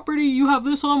my property, you have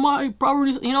this on my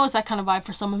property, you know, it's that kind of vibe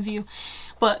for some of you.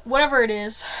 But whatever it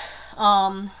is,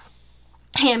 yeah,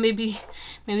 maybe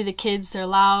the kids, they're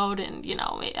loud, and you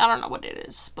know, I don't know what it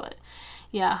is, but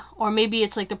yeah. Or maybe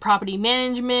it's like the property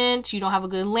management, you don't have a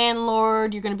good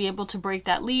landlord, you're going to be able to break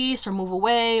that lease or move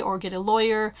away or get a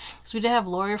lawyer, because we did have a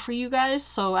lawyer for you guys.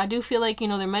 So I do feel like, you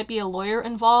know, there might be a lawyer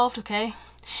involved, okay?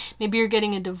 Maybe you're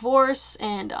getting a divorce,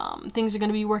 and things are going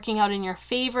to be working out in your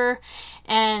favor.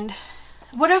 And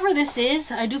whatever this is,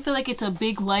 I do feel like it's a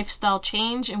big lifestyle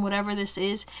change, and whatever this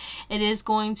is, it is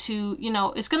going to, you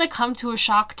know, it's going to come to a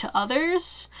shock to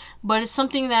others, but it's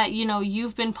something that, you know,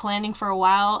 you've been planning for a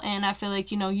while, and I feel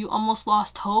like, you know, you almost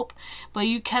lost hope, but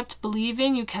you kept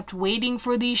believing, you kept waiting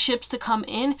for these ships to come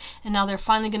in, and now they're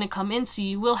finally going to come in. So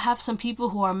you will have some people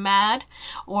who are mad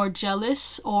or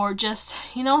jealous, or just,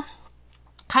 you know,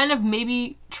 kind of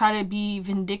maybe try to be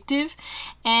vindictive,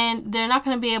 and they're not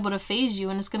going to be able to phase you,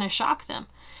 and it's going to shock them,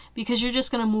 because you're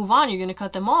just going to move on. You're going to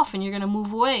cut them off, and you're going to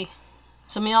move away.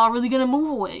 Some of y'all are really going to move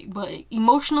away, but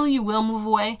emotionally you will move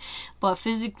away, but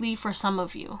physically for some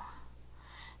of you.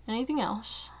 Anything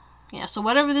else? Yeah, so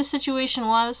whatever this situation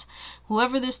was,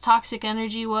 whoever this toxic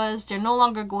energy was, they're no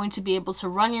longer going to be able to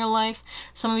run your life.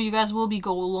 Some of you guys will be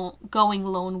going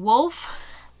lone wolf.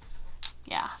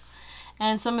 Yeah.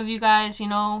 And some of you guys, you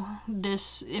know,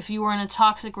 this, if you were in a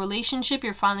toxic relationship,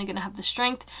 you're finally going to have the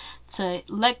strength to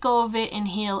let go of it and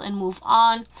heal and move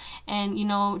on. And, you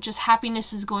know, just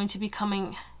happiness is going to be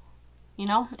coming, you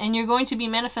know, and you're going to be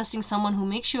manifesting someone who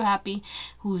makes you happy,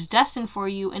 who's destined for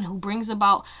you, and who brings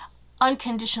about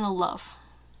unconditional love.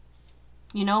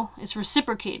 You know, it's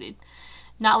reciprocated.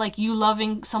 Not like you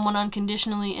loving someone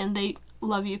unconditionally and they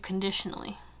love you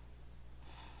conditionally.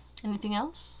 Anything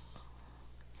else?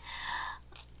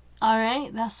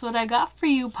 Alright, that's what I got for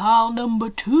you, pile number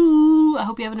 2. I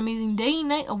hope you have an amazing day,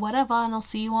 night, or whatever, and I'll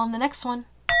see you on the next one.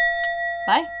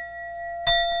 Bye.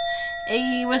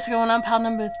 Hey, what's going on, pile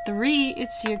number 3?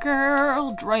 It's your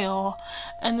girl, Drea,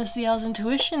 and this is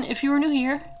Theowlsintuition. If you are new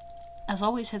here, as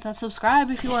always, hit that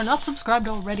subscribe if you are not subscribed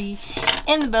already,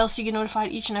 and the bell so you get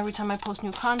notified each and every time I post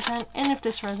new content. And if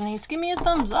this resonates, give me a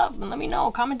thumbs up and let me know.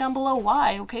 Comment down below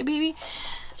why, okay, baby?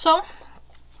 So,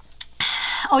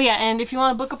 oh yeah, and if you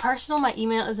want to book a personal, my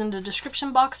email is in the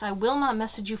description box. I will not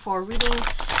message you for a reading.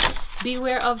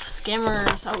 Beware of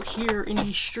scammers out here in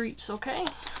these streets, okay?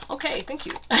 Okay, thank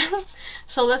you.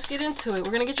 So let's get into it.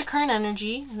 We're going to get your current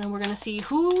energy, and then we're going to see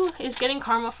who is getting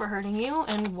karma for hurting you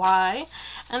and why.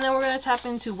 And then we're going to tap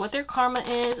into what their karma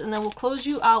is, and then we'll close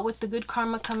you out with the good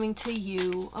karma coming to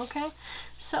you, okay?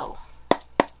 So,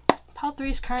 pile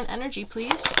 3's current energy,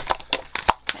 please.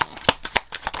 Okay.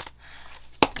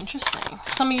 Interesting.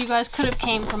 Some of you guys could have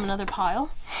came from another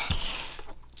pile.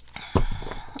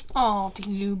 Oh, do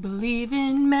you believe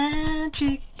in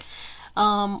magic?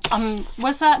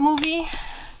 What's that movie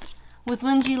with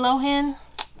Lindsay Lohan?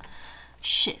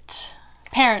 Shit.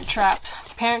 Parent Trap.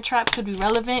 Parent Trap could be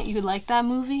relevant. You would like that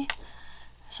movie?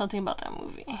 Something about that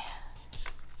movie.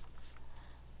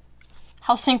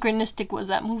 How synchronistic was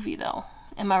that movie, though?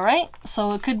 Am I right?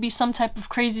 So it could be some type of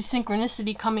crazy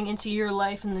synchronicity coming into your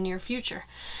life in the near future.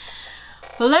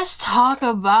 Let's talk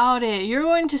about it. You're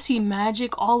going to see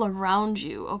magic all around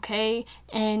you, okay?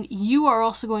 And you are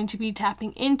also going to be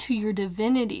tapping into your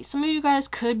divinity. Some of you guys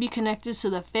could be connected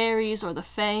to the fairies or the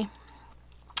fae.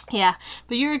 Yeah,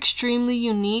 but you're extremely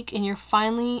unique and you're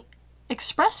finally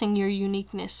expressing your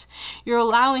uniqueness. You're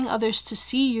allowing others to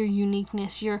see your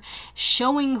uniqueness. You're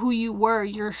showing who you were.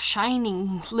 You're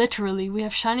shining, literally. We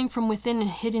have shining from within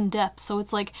and hidden depths. So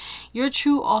it's like your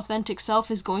true authentic self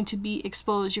is going to be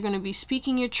exposed. You're going to be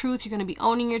speaking your truth. You're going to be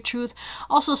owning your truth.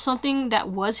 Also, something that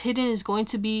was hidden is going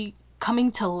to be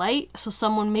coming to light. So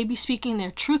someone may be speaking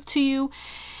their truth to you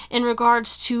in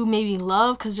regards to maybe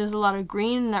love, because there's a lot of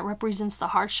green and that represents the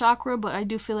heart chakra. But I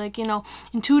do feel like, you know,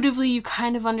 intuitively you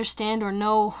kind of understand or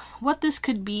know what this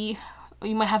could be.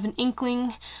 You might have an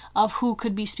inkling of who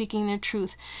could be speaking their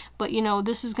truth, but you know,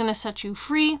 this is going to set you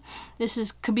free.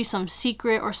 This could be some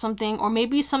secret or something, or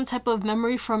maybe some type of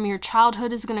memory from your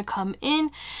childhood is going to come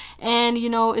in, and you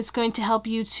know, it's going to help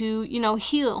you to, you know,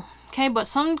 heal. Okay, but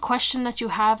some question that you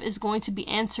have is going to be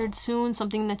answered soon,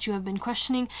 something that you have been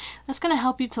questioning. That's going to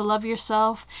help you to love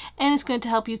yourself, and it's going to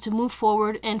help you to move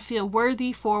forward and feel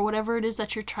worthy for whatever it is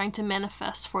that you're trying to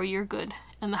manifest for your good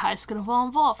and the highest good of all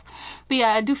involved. But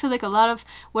yeah, I do feel like a lot of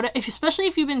especially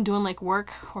if you've been doing like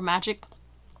work or magic,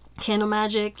 candle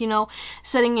magic, you know,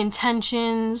 setting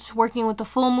intentions, working with the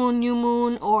full moon, new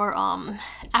moon, or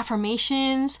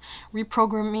affirmations,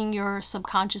 reprogramming your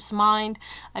subconscious mind.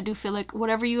 I do feel like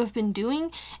whatever you have been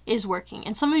doing is working.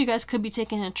 And some of you guys could be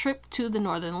taking a trip to the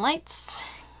Northern Lights.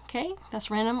 Okay, that's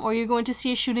random. Or you're going to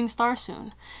see a shooting star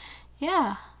soon.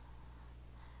 Yeah,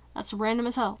 that's random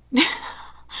as hell.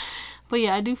 But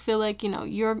yeah, I do feel like, you know,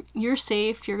 you're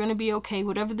safe. You're going to be okay.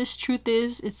 Whatever this truth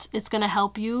is, it's going to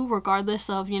help you regardless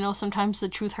of, you know, sometimes the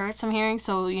truth hurts, I'm hearing.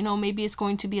 So, you know, maybe it's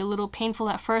going to be a little painful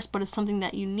at first, but it's something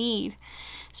that you need.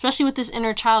 Especially with this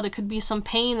inner child, it could be some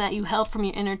pain that you held from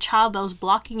your inner child that was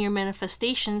blocking your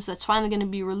manifestations that's finally going to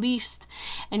be released.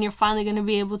 And you're finally going to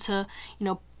be able to, you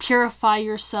know, purify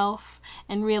yourself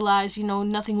and realize, you know,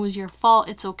 nothing was your fault.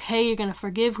 It's okay. You're going to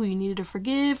forgive who you needed to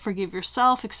forgive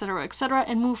yourself, etc.,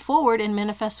 and move forward and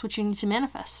manifest what you need to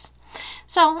manifest.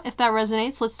 So if that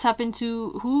resonates, let's tap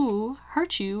into who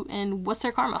hurt you and what's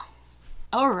their karma.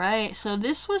 All right. So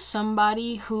this was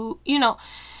somebody who, you know,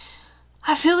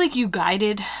 I feel like you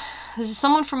guided. This is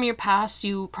someone from your past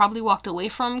you probably walked away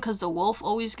from, because the wolf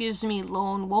always gives me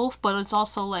lone wolf, but it's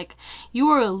also like you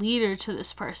were a leader to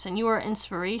this person. You were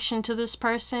inspiration to this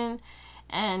person.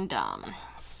 And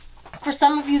for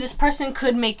some of you, this person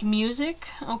could make music,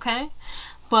 okay?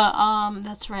 But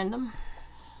that's random.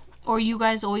 Or you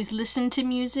guys always listen to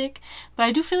music. But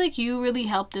I do feel like you really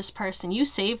helped this person. You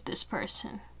saved this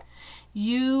person.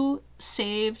 You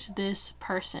saved this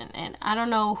person, and I don't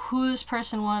know who this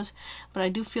person was, but I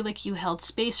do feel like you held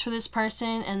space for this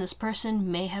person, and this person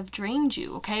may have drained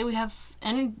you. Okay, we have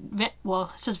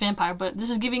well, it says vampire, but this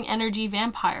is giving energy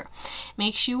vampire.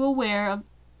 Makes you aware of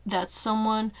that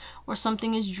someone or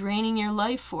something is draining your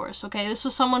life force. Okay, this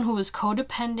was someone who was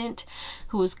codependent,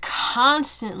 who was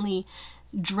constantly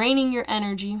draining your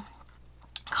energy,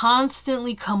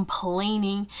 constantly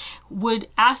complaining, would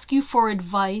ask you for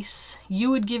advice.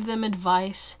 You would give them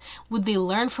advice. Would they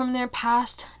learn from their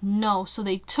past? No. So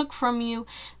they took from you,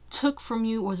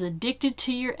 was addicted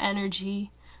to your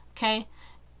energy, okay?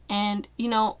 And, you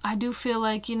know, I do feel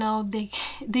like, you know, they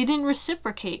didn't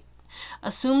reciprocate.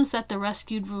 Assumes that the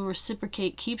rescued will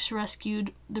reciprocate, keeps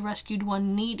the rescued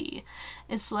one needy.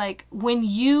 It's like when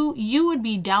you would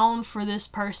be down for this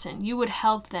person, you would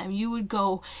help them, you would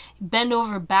go bend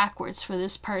over backwards for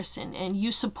this person, and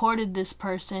you supported this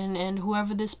person and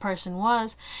whoever this person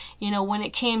was, you know, when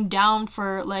it came down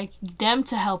for like them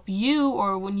to help you,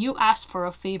 or when you asked for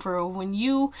a favor, or when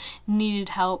you needed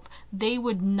help, they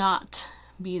would not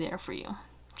be there for you.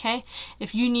 Okay?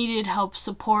 If you needed help,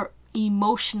 support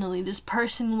emotionally, this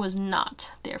person was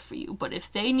not there for you. But if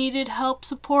they needed help,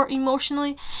 support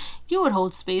emotionally, you would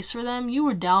hold space for them, you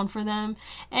were down for them.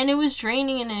 And it was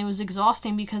draining and it was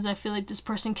exhausting, because I feel like this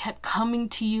person kept coming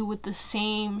to you with the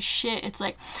same shit. It's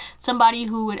like somebody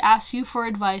who would ask you for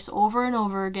advice over and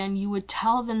over again. You would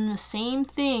tell them the same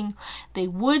thing. They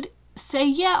would say,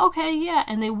 yeah, okay, yeah,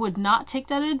 and they would not take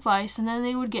that advice, and then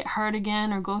they would get hurt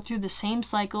again or go through the same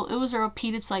cycle. It was a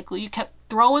repeated cycle. You kept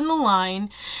throwing the line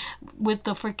with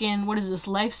the freaking, what is this,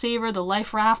 lifesaver, the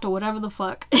life raft, or whatever the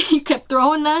fuck. You kept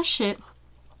throwing that shit,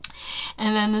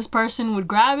 and then this person would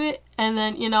grab it, and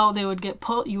then, you know, they would get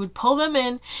pulled, you would pull them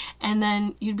in, and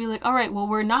then you'd be like, all right, well,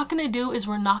 what we're not gonna do is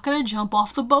we're not gonna jump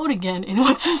off the boat again. And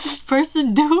what does this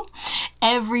person do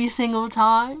every single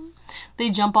time? They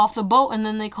jump off the boat, and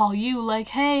then they call you like,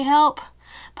 hey, help,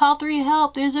 Pal 3,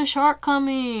 help, there's a shark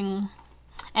coming.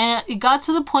 And it got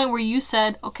to the point where you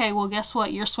said, okay, well, guess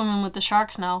what? You're swimming with the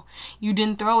sharks now. You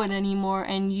didn't throw it anymore,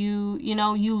 and you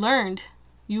learned.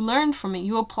 You learned from it.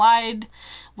 You applied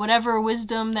whatever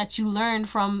wisdom that you learned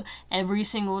from every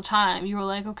single time. You were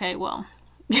like, okay, well,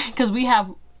 because we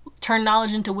have turned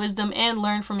knowledge into wisdom and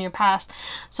learned from your past.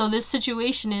 So this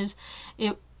situation is,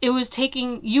 it was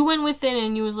taking, you went within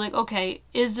and you was like, okay,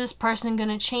 is this person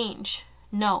gonna change?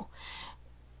 No.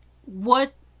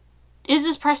 What is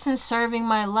this person serving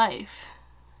my life?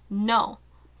 No.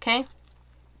 Okay?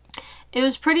 It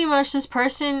was pretty much this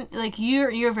person, like,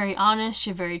 you're very honest,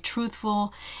 you're very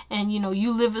truthful, and, you know,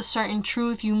 you live a certain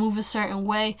truth, you move a certain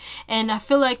way. And I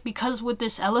feel like because with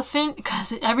this elephant,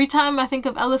 because every time I think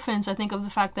of elephants, I think of the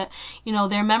fact that, you know,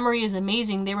 their memory is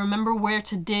amazing. They remember where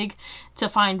to dig to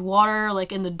find water,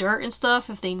 like in the dirt and stuff,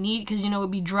 if they need, because, you know,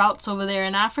 it'd be droughts over there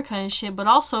in Africa and shit. But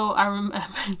also, I remember,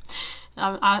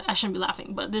 I shouldn't be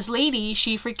laughing, but this lady,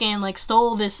 she freaking, like,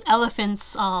 stole this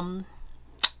elephant's,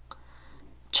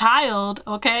 child,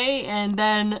 okay, and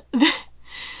then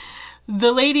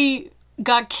the lady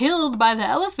got killed by the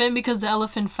elephant because the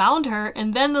elephant found her,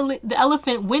 and then the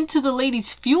elephant went to the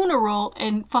lady's funeral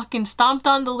and fucking stomped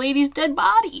on the lady's dead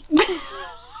body.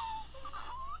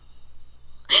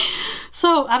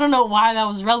 So I don't know why that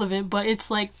was relevant, but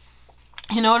it's like,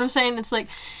 you know what I'm saying? It's like,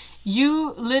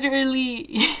 you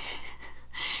literally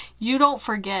you don't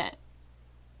forget.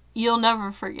 You'll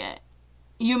never forget.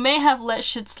 You may have let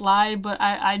shit slide, but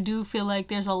I do feel like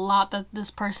there's a lot that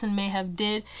this person may have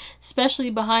did,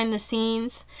 especially behind the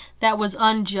scenes, that was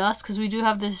unjust, because we do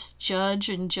have this judge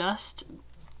and just.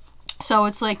 So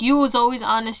it's like, you was always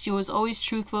honest, you was always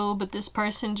truthful, but this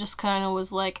person just kind of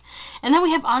was like, and then we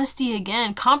have honesty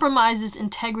again. Compromises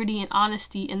integrity and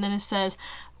honesty, and then it says,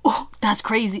 oh, that's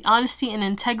crazy. Honesty and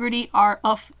integrity are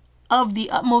of the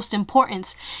utmost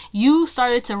importance. You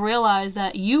started to realize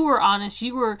that you were honest,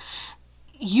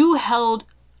 you held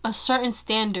a certain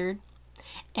standard,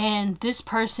 and this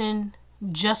person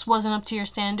just wasn't up to your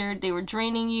standard. They were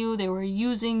draining you, they were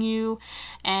using you,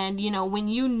 and, you know, when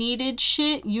you needed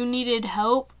shit, you needed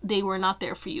help, they were not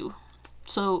there for you.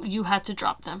 So you had to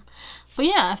drop them. But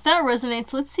yeah, if that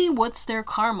resonates, let's see what's their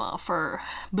karma for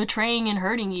betraying and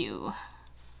hurting you.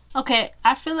 Okay,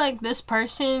 I feel like this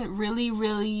person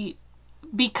really,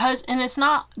 because, and it's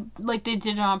not like they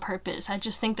did it on purpose. I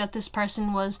just think that this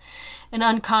person was an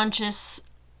unconscious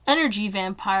energy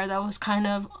vampire that was kind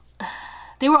of,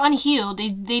 they were unhealed. They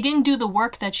didn't do the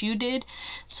work that you did.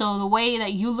 So the way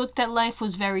that you looked at life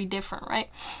was very different, right?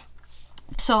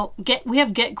 So we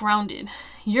have get grounded.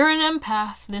 You're an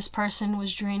empath. This person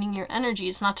was draining your energy.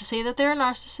 It's not to say that they're a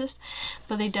narcissist,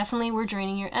 but they definitely were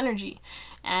draining your energy.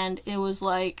 And it was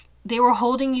like they were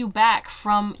holding you back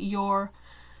from your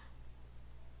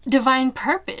divine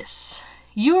purpose.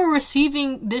 You are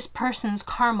receiving this person's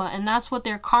karma, and that's what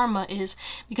their karma is,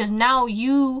 because now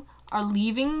you are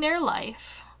leaving their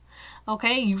life.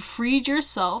 Okay, you freed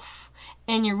yourself,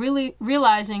 and you're really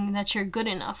realizing that you're good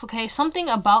enough. Okay, something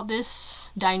about this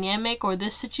dynamic or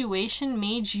this situation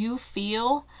made you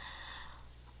feel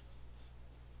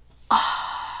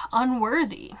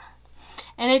unworthy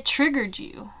and it triggered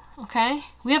you. Okay,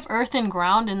 we have earth and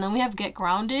ground, and then we have get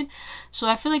grounded. So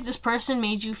I feel like this person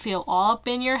made you feel all up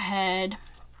in your head,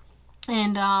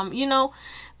 and you know,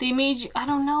 they made you, I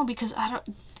don't know, because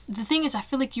the thing is, I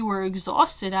feel like you were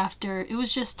exhausted after. It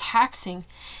was just taxing.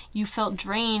 You felt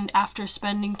drained after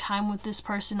spending time with this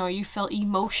person, or you felt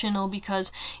emotional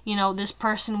because, you know, this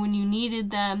person, when you needed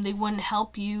them, they wouldn't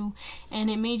help you, and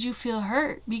it made you feel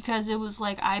hurt because it was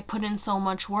like, I put in so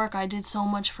much work, I did so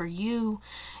much for you.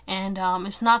 And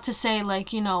it's not to say,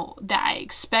 like, you know, that I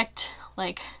expect,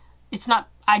 like, it's not,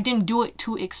 I didn't do it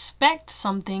to expect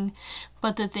something,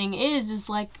 but the thing is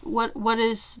like, what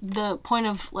is the point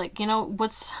of, like, you know,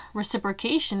 what's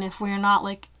reciprocation if we're not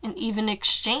like an even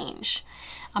exchange?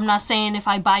 I'm not saying if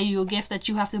I buy you a gift that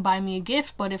you have to buy me a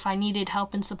gift, but if I needed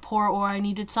help and support, or I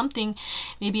needed something,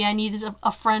 maybe I needed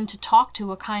a friend to talk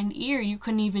to, a kind ear, you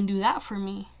couldn't even do that for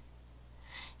me,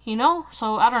 you know?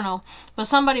 So I don't know, but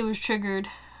somebody was triggered,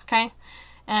 okay?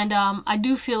 And I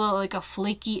do feel like a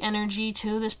flaky energy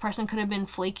too. This person could have been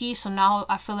flaky. So now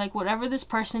I feel like whatever this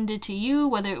person did to you,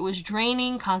 whether it was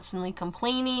draining, constantly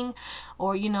complaining,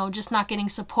 or, you know, just not getting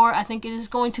support, I think it is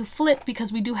going to flip,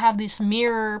 because we do have this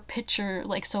mirror picture.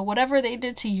 Like, so whatever they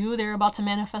did to you, they're about to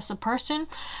manifest a person,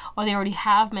 or they already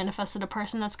have manifested a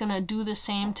person that's going to do the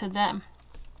same to them.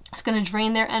 It's going to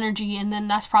drain their energy, and then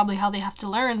that's probably how they have to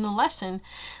learn the lesson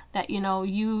that, you know,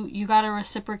 you got to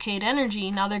reciprocate energy.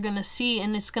 Now they're going to see,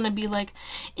 and it's going to be like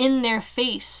in their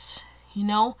face, you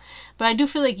know? But I do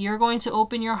feel like you're going to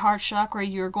open your heart chakra,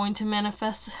 you're going to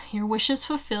manifest your wishes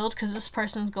fulfilled, because this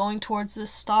person's going towards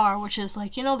this star, which is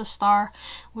like, you know, the star,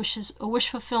 which is a wish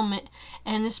fulfillment.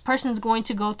 And this person's going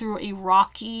to go through a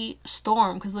rocky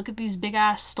storm, because look at these big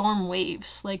ass storm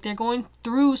waves. Like, they're going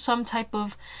through some type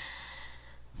of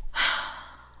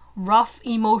rough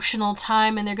emotional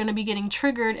time, and they're going to be getting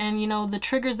triggered, and, you know, the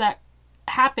triggers that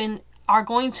happen are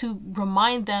going to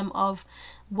remind them of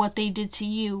what they did to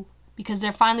you, because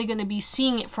they're finally going to be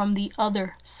seeing it from the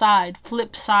other side,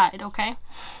 flip side. Okay,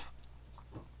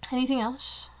 anything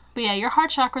else? But yeah, your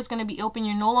heart chakra is going to be open.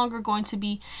 You're no longer going to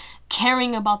be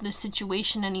caring about this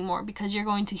situation anymore, because you're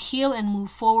going to heal and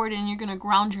move forward, and you're going to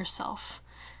ground yourself.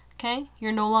 Okay,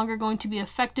 you're no longer going to be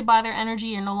affected by their energy,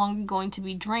 you're no longer going to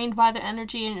be drained by their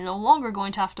energy, and you're no longer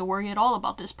going to have to worry at all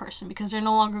about this person, because they're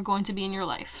no longer going to be in your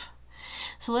life.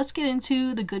 So let's get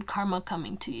into the good karma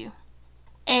coming to you.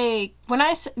 When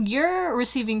I say you're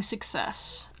receiving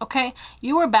success, okay,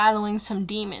 you were battling some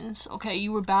demons, okay,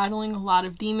 you were battling a lot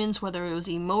of demons, whether it was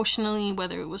emotionally,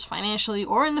 whether it was financially,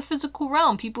 or in the physical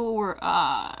realm. People were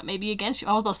maybe against you.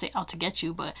 I was about to say out to get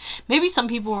you, but maybe some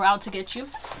people were out to get you.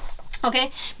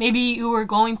 Okay, maybe you were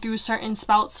going through certain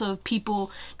spouts of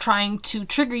people trying to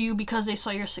trigger you because they saw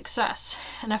your success.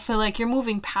 And I feel like you're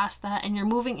moving past that, and you're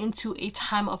moving into a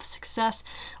time of success,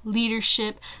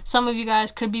 leadership. Some of you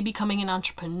guys could be becoming an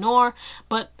entrepreneur,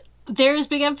 but there is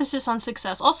big emphasis on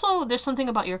success. Also, there's something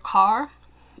about your car.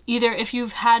 Either if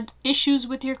you've had issues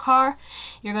with your car,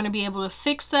 you're going to be able to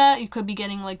fix that. You could be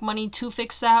getting like money to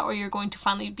fix that, or you're going to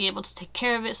finally be able to take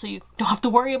care of it so you don't have to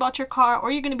worry about your car, or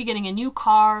you're going to be getting a new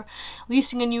car,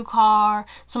 leasing a new car.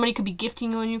 Somebody could be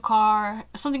gifting you a new car,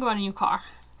 something about a new car.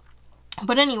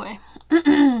 But anyway,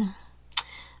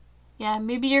 yeah,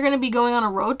 maybe you're going to be going on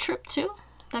a road trip too.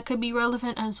 That could be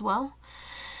relevant as well.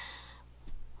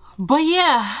 But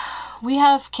yeah, we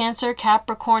have Cancer,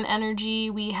 Capricorn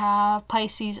energy, we have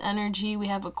Pisces energy, we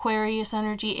have Aquarius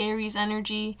energy, Aries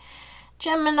energy,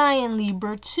 Gemini and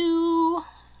Libra too.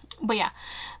 But yeah,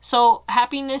 so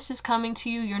happiness is coming to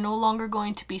you. You're no longer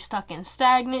going to be stuck and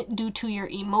stagnant due to your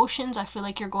emotions. I feel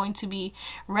like you're going to be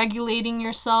regulating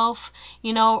yourself,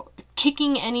 you know,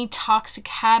 kicking any toxic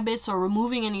habits, or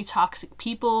removing any toxic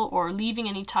people, or leaving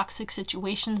any toxic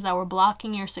situations that were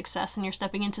blocking your success, and you're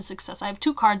stepping into success. I have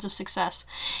 2 cards of success.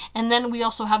 And then we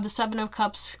also have the 7 of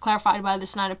Cups clarified by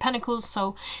this 9 of Pentacles.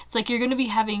 So it's like you're going to be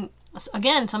having,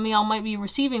 again, some of y'all might be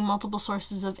receiving multiple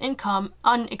sources of income,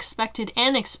 unexpected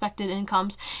and expected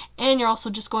incomes, and you're also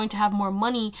just going to have more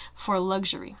money for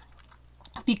luxury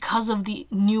because of the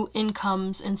new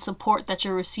incomes and support that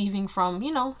you're receiving from,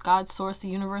 you know, God's source, the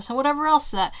universe, and whatever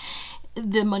else that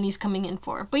the money's coming in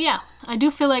for. But yeah, I do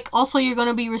feel like also you're going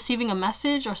to be receiving a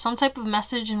message, or some type of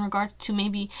message in regards to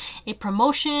maybe a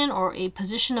promotion or a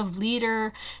position of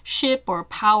leadership or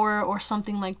power or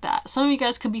something like that. Some of you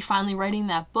guys could be finally writing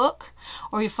that book,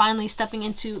 or you're finally stepping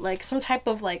into like some type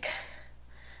of like,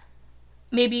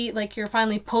 maybe like you're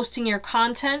finally posting your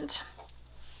content,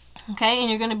 okay, and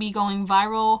you're going to be going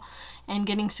viral and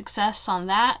getting success on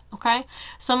that. Okay,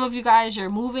 some of you guys, you're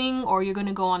moving, or you're going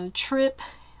to go on a trip,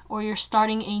 or you're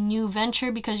starting a new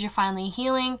venture because you're finally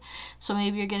healing. So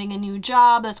maybe you're getting a new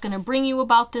job that's going to bring you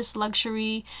about this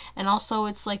luxury. And also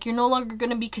it's like you're no longer going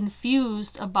to be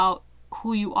confused about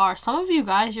who you are. Some of you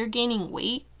guys, you're gaining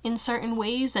weight in certain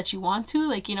ways that you want to,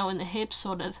 like, you know, in the hips,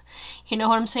 sort of, you know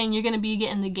what I'm saying? You're going to be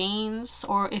getting the gains.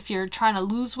 Or if you're trying to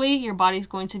lose weight, your body's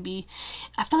going to be,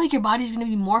 I feel like your body's going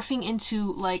to be morphing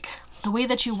into like the way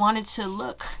that you want it to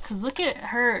look. Because look at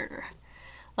her.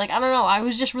 Like, I don't know, I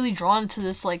was just really drawn to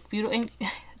this like beautiful,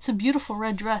 it's a beautiful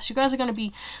red dress. You guys are going to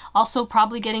be also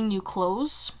probably getting new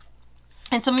clothes,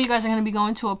 and some of you guys are going to be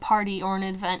going to a party or an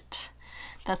event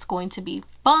that's going to be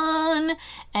fun,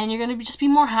 and you're going to just be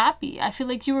more happy. I feel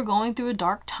like you were going through a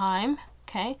dark time,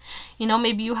 okay? You know,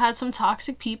 maybe you had some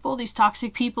toxic people. These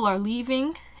toxic people are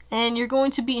leaving, and you're going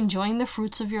to be enjoying the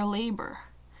fruits of your labor,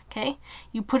 okay?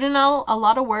 You put in a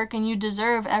lot of work, and you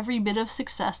deserve every bit of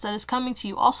success that is coming to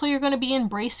you. Also, you're going to be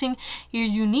embracing your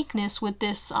uniqueness with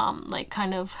this like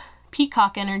kind of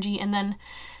peacock energy, and then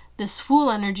this Fool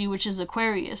energy, which is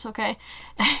Aquarius, okay?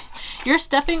 You're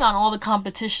stepping on all the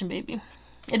competition, baby.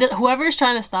 Whoever is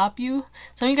trying to stop you,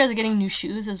 some of you guys are getting new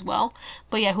shoes as well,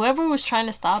 but yeah, whoever was trying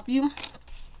to stop you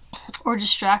or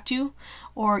distract you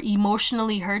or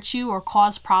emotionally hurt you or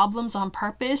cause problems on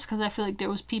purpose, because I feel like there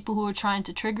was people who were trying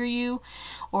to trigger you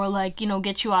or like, you know,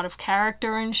 get you out of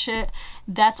character and shit,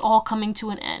 that's all coming to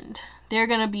an end. They're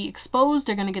gonna be exposed,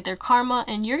 they're gonna get their karma,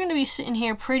 and you're gonna be sitting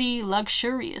here pretty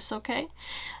luxurious, okay?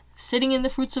 Sitting in the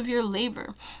fruits of your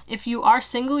labor. If you are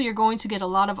single, you're going to get a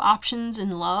lot of options in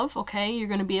love, okay? You're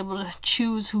going to be able to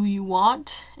choose who you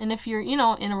want. And if you're, you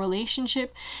know, in a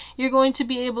relationship, you're going to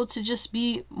be able to just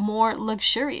be more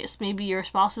luxurious. Maybe your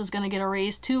spouse is going to get a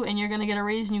raise too, and you're going to get a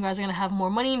raise, and you guys are going to have more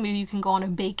money. Maybe you can go on a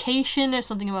vacation. There's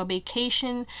something about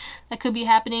vacation that could be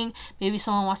happening. Maybe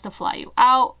someone wants to fly you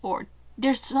out, or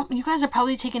you guys are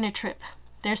probably taking a trip.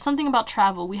 There's something about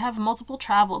travel. We have multiple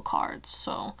travel cards,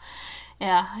 so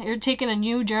yeah, you're taking a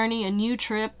new journey, a new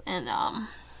trip, and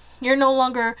you're no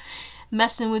longer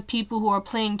messing with people who are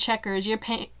playing checkers. You're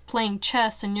playing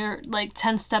chess, and you're like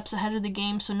 10 steps ahead of the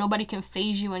game, so nobody can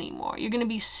phase you anymore. You're going to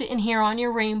be sitting here on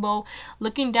your rainbow,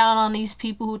 looking down on these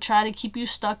people who try to keep you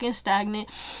stuck and stagnant,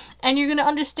 and you're going to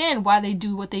understand why they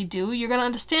do what they do. You're going to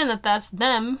understand that that's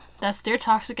them, that's their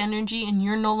toxic energy, and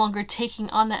you're no longer taking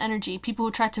on that energy. People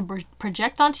who try to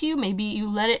project onto you, maybe you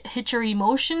let it hit your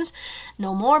emotions.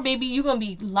 No more, baby. You're going to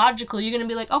be logical. You're going to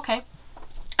be like, okay,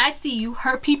 I see you.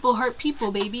 Hurt people,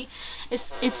 baby.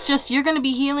 It's just, you're going to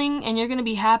be healing, and you're going to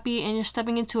be happy, and you're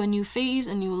stepping into a new phase,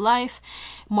 a new life,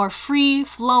 more free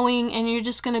flowing, and you're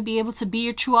just going to be able to be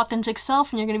your true authentic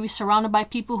self, and you're going to be surrounded by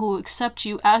people who accept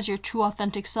you as your true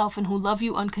authentic self and who love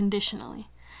you unconditionally.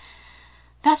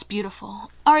 That's beautiful.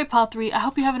 All right, pile 3, I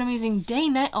hope you have an amazing day,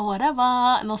 night, or whatever,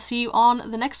 and I'll see you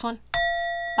on the next one.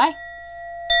 Bye.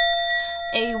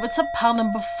 Hey, what's up, pile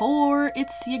number 4?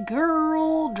 It's your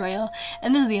girl, Drea,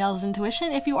 and this is the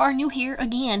Theowlsintuition. If you are new here,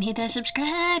 again, hit that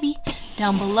subscribe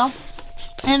down below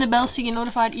and the bell so you get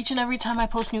notified each and every time I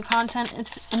post new content.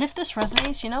 And if this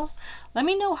resonates, you know, let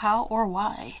me know how or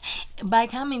why by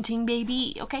commenting,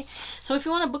 baby. Okay, so if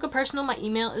you want to book a personal, my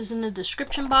email is in the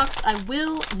description box. I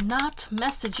will not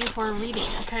message you for a reading,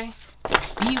 okay?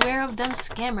 Beware of them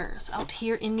scammers out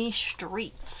here in these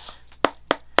streets.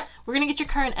 We're going to get your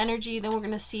current energy, then we're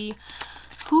going to see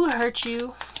who hurt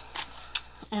you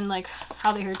and like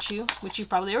how they hurt you, which you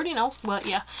probably already know, but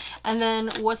yeah. And then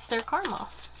what's their karma,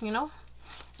 you know?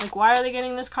 Like, why are they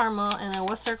getting this karma? And then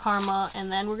what's their karma?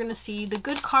 And then we're going to see the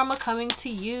good karma coming to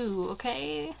you,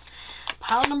 okay?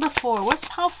 Pile number 4. What's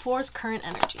pile 4's current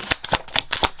energy?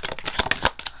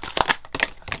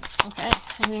 Okay,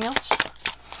 anything else?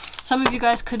 Some of you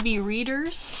guys could be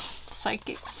readers,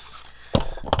 psychics.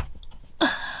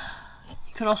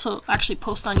 Could also actually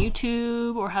post on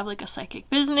YouTube or have like a psychic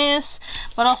business,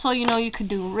 but also, you know, you could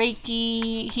do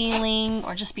Reiki healing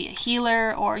or just be a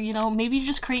healer, or, you know, maybe you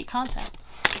just create content.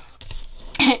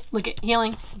 Look at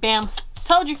healing, bam,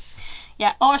 told you.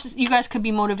 Yeah, or you guys could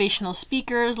be motivational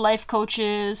speakers, life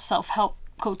coaches, self-help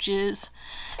coaches,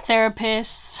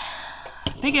 therapists.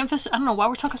 Big emphasis, I don't know why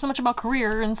we're talking so much about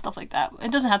career and stuff like that.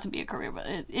 It doesn't have to be a career, but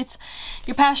it's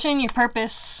your passion, your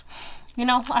purpose. You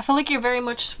know, I feel like you're very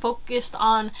much focused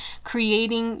on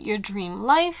creating your dream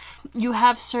life. You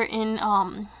have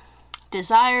certain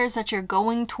desires that you're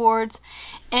going towards.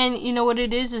 And you know what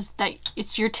it is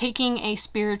that you're taking a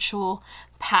spiritual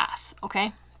path,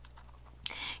 okay?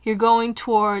 You're going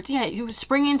towards, yeah, you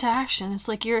spring into action. It's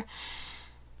like you're,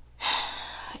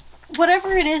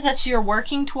 whatever it is that you're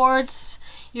working towards,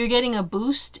 you're getting a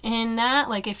boost in that.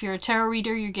 Like if you're a tarot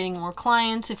reader, you're getting more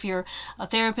clients. If you're a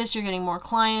therapist, you're getting more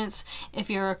clients. If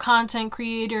you're a content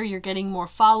creator, you're getting more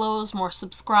follows, more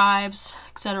subscribes,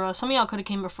 etc. Some of y'all could have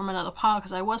came from another pile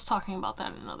because I was talking about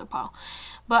that in another pile.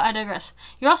 But I digress.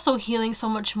 You're also healing so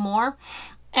much more.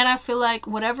 And I feel like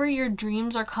whatever your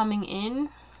dreams are coming in,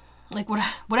 like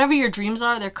whatever your dreams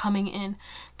are, they're coming in,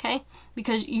 okay?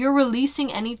 Because you're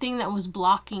releasing anything that was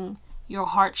blocking your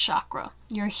heart chakra.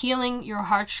 You're healing your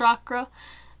heart chakra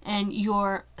and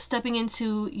you're stepping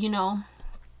into, you know,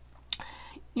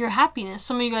 your happiness.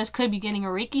 Some of you guys could be getting a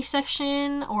Reiki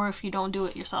session, or if you don't do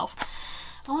it yourself.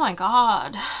 Oh my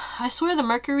God. I swear the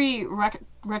Mercury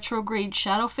retrograde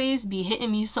shadow phase be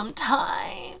hitting me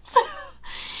sometimes.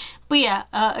 But yeah,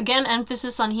 again,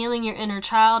 emphasis on healing your inner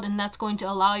child, and that's going to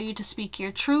allow you to speak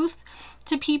your truth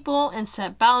to people and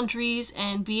set boundaries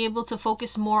and be able to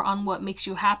focus more on what makes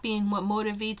you happy and what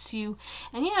motivates you.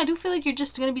 And yeah, I do feel like you're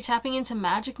just going to be tapping into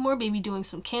magic more, maybe doing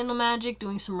some candle magic,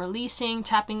 doing some releasing,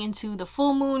 tapping into the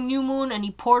full moon, new moon,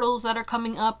 any portals that are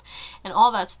coming up and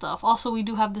all that stuff. Also, we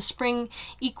do have the spring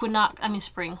equinox,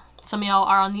 spring. Some of y'all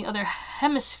are on the other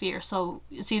hemisphere, so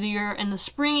it's either you're in the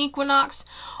spring equinox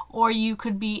or you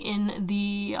could be in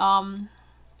the autumn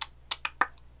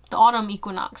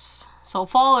equinox. So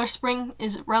fall or spring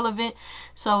is relevant.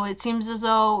 So it seems as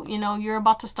though, you know, you're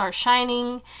about to start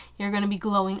shining, you're going to be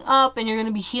glowing up, and you're going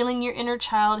to be healing your inner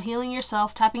child, healing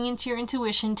yourself, tapping into your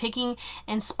intuition, taking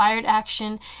inspired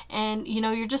action, and, you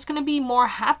know, you're just going to be more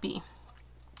happy.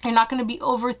 You're not going to be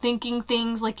overthinking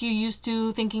things like you used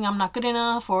to, thinking I'm not good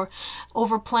enough, or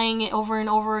overplaying it over and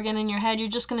over again in your head. You're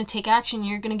just going to take action.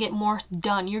 You're going to get more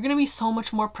done. You're going to be so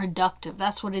much more productive.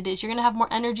 That's what it is. You're going to have more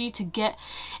energy to get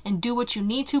and do what you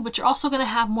need to, but you're also going to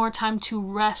have more time to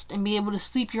rest and be able to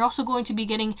sleep. You're also going to be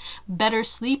getting better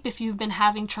sleep if you've been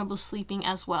having trouble sleeping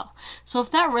as well. So if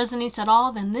that resonates at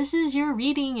all, then this is your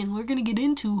reading, and we're going to get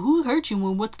into who hurt you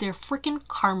and what's their freaking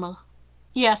karma.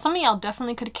 Yeah, some of y'all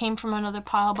definitely could have came from another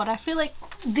pile, but I feel like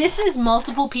this is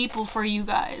multiple people for you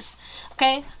guys,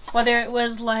 okay? Whether it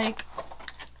was like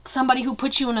somebody who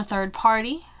put you in a third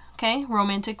party, okay,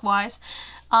 romantic-wise,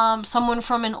 someone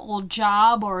from an old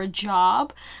job or a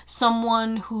job,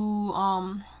 someone who,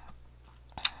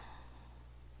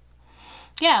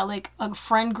 yeah, like a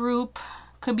friend group,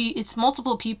 could be, it's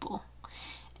multiple people.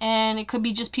 And it could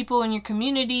be just people in your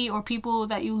community or people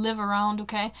that you live around,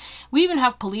 okay? We even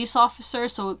have police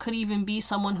officers, so it could even be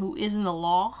someone who is in the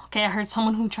law, okay? I heard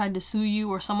someone who tried to sue you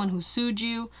or someone who sued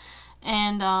you.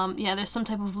 And, yeah, there's some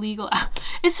type of legal...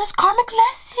 It says karmic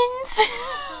lessons!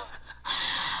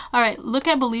 Alright, look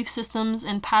at belief systems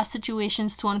and past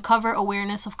situations to uncover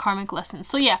awareness of karmic lessons.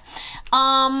 So, yeah.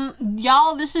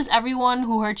 Y'all, this is everyone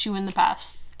who hurt you in the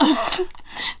past.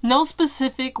 No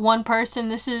specific one person.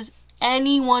 This is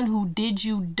anyone who did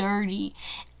you dirty.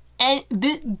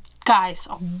 And guys,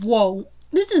 whoa,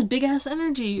 this is big ass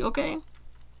energy, okay?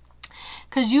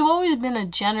 Because you've always been a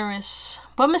generous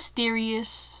but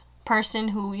mysterious person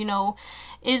who, you know,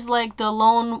 is like the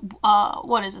lone,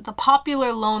 what is it, the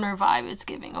popular loner vibe it's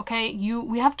giving, okay?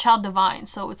 We have child divine,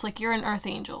 so it's like you're an earth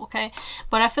angel, okay?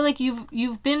 But I feel like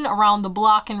you've been around the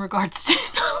block in regards to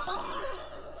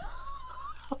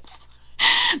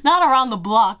not around the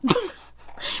block.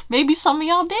 Maybe some of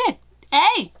y'all did.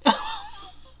 Hey!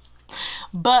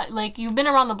 But, like, you've been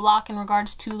around the block in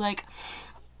regards to, like,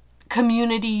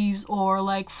 communities or,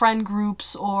 like, friend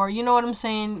groups or, you know what I'm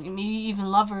saying? Maybe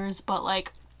even lovers. But,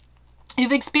 like,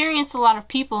 you've experienced a lot of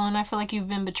people, and I feel like you've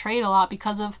been betrayed a lot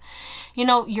because of, you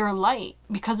know, your light,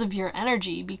 because of your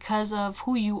energy, because of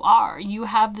who you are. You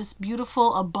have this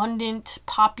beautiful, abundant,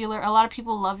 popular, a lot of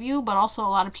people love you, but also a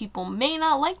lot of people may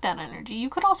not like that energy. You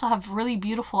could also have really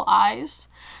beautiful eyes,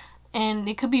 and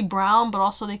they could be brown, but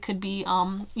also they could be,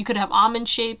 you could have almond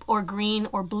shape or green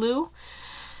or blue.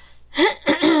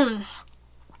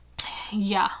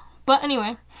 Yeah, but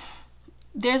anyway,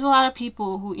 there's a lot of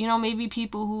people who, you know, maybe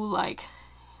people who, like,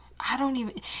 I don't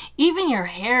even your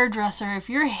hairdresser, if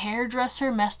your hairdresser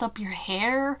messed up your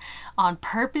hair on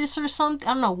purpose or something,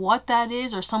 I don't know what that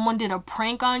is, or someone did a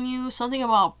prank on you, something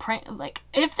about prank, like,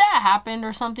 if that happened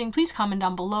or something, please comment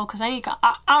down below, because I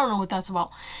don't know what that's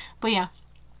about. But yeah,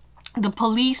 the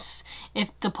police,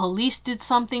 if the police did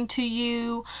something to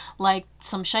you, like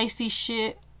some shicey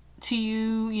shit to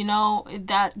you, you know,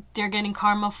 that they're getting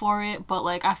karma for it. But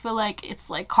like, I feel like it's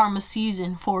like karma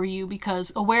season for you,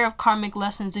 because aware of karmic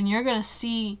lessons, and you're gonna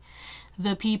see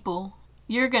the people,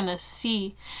 you're gonna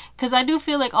see, because I do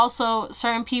feel like also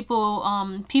certain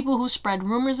people, people who spread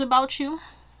rumors about you,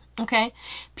 Okay,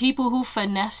 people who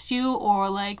finessed you, or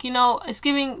like, you know, it's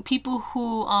giving people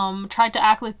who tried to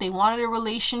act like they wanted a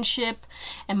relationship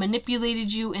and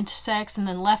manipulated you into sex and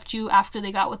then left you after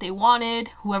they got what they wanted.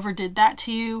 Whoever did that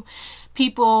to you.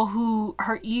 People who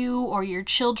hurt you or your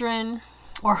children,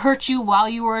 or hurt you while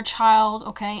you were a child,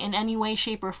 okay, in any way,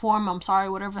 shape, or form. I'm sorry,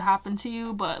 whatever happened to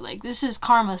you, but like, this is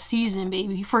karma season,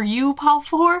 baby, for you, Pal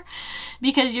 4,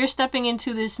 because you're stepping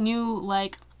into this new,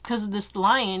 like, because of this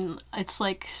lion, it's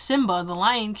like Simba, the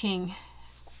Lion King.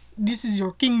 This is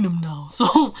your kingdom now.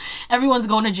 So everyone's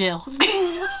going to jail.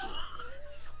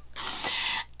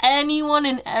 Anyone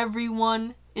and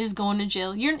everyone is going to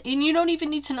jail. And you don't even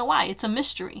need to know why. It's a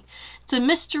mystery. It's a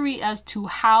mystery as to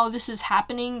how this is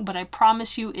happening, but I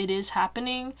promise you it is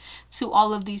happening to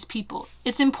all of these people.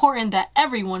 It's important that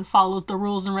everyone follows the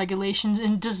rules and regulations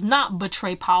and does not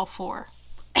betray Pal 4.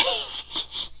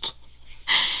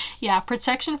 Yeah,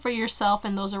 protection for yourself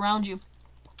and those around you.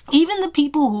 Even the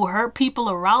people who hurt people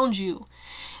around you,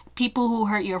 people who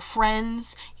hurt your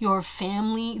friends, your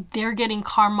family, they're getting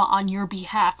karma on your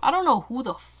behalf. I don't know who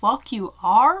the fuck you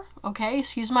are, okay?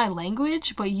 Excuse my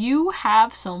language, but you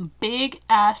have some big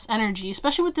ass energy,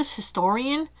 especially with this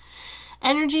historian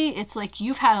energy. It's like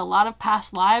you've had a lot of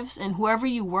past lives, and whoever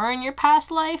you were in your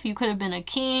past life, you could have been a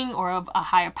king or of a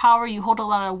higher power. You hold a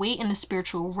lot of weight in the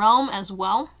spiritual realm as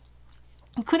well.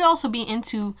 You could also be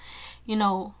into, you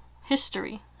know,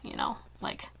 history, you know,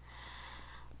 like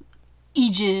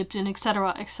Egypt and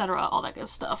etc., all that good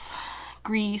stuff.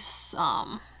 Greece,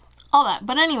 all that.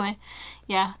 But anyway,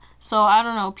 yeah. So I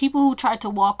don't know, people who tried to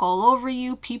walk all over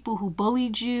you, people who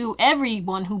bullied you,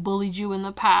 everyone who bullied you in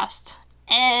the past,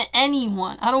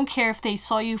 anyone. I don't care if they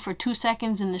saw you for 2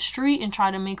 seconds in the street and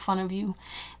try to make fun of you.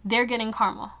 They're getting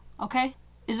karma, okay?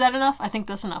 Is that enough? I think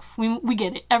that's enough. We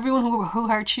get it. Everyone who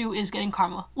hurts you is getting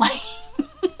karma. Like,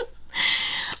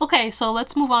 okay, so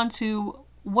let's move on to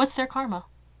what's their karma.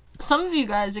 Some of you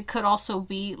guys, it could also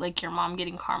be like your mom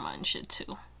getting karma and shit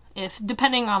too. If,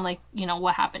 depending on like, you know,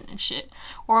 what happened and shit.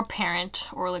 Or a parent,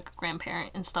 or like a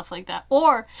grandparent and stuff like that.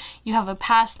 Or you have a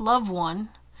past loved one,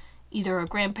 either a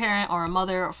grandparent or a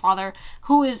mother or father,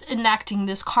 who is enacting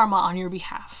this karma on your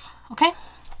behalf. Okay?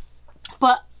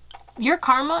 But your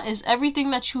karma is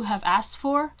everything that you have asked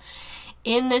for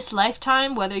in this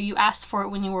lifetime, whether you asked for it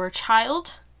when you were a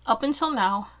child up until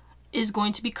now, is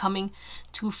going to be coming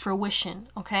to fruition,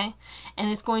 okay? And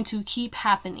it's going to keep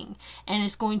happening, and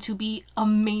it's going to be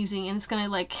amazing, and it's gonna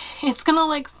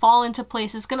like fall into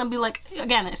place. It's gonna be like,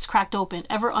 again, it's cracked open,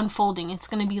 ever unfolding. It's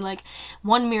gonna be like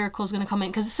one miracle is gonna come in,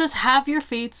 because it says have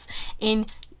faith in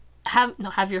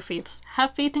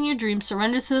your dreams,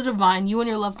 surrender to the divine, you and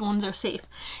your loved ones are safe.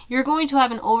 You're going to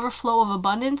have an overflow of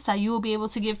abundance that you will be able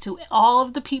to give to all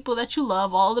of the people that you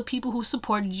love, all the people who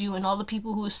supported you, and all the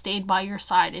people who stayed by your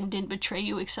side and didn't betray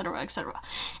you, etc., etc.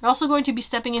 You're also going to be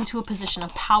stepping into a position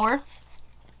of power,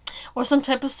 or some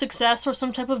type of success, or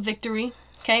some type of victory.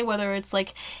 Okay, whether it's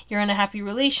like you're in a happy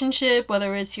relationship,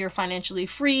 whether it's you're financially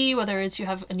free, whether it's you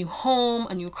have a new home,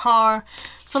 a new car,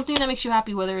 something that makes you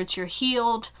happy, whether it's you're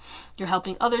healed, you're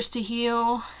helping others to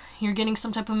heal, you're getting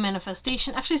some type of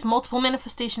manifestation. Actually, it's multiple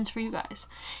manifestations for you guys.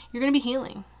 You're going to be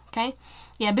healing, okay?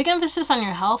 Yeah, big emphasis on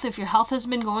your health. If your health has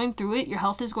been going through it, your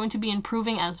health is going to be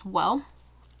improving as well.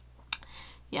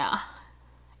 Yeah.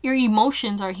 Your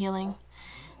emotions are healing.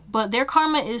 But their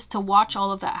karma is to watch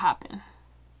all of that happen.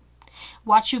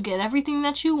 Watch you get everything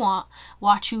that you want.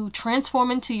 Watch you transform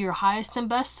into your highest and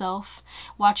best self.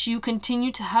 Watch you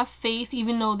continue to have faith,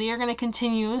 even though they are going to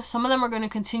continue. Some of them are going to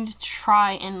continue to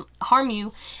try and harm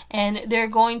you. And it's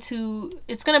going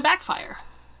to backfire.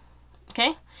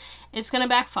 Okay? It's going to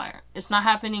backfire. It's not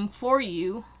happening for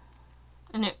you.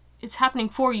 And it's happening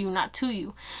for you, not to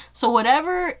you. So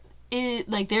whatever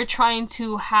they're trying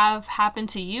to have happen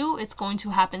to you, it's going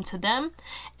to happen to them,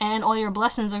 and all your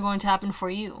blessings are going to happen for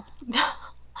you.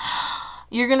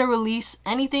 You're going to release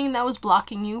anything that was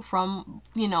blocking you from,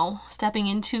 you know, stepping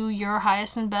into your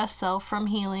highest and best self, from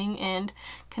healing and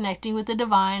connecting with the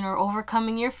divine, or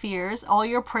overcoming your fears. All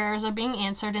your prayers are being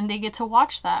answered, and they get to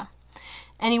watch that.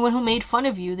 Anyone who made fun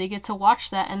of you, they get to watch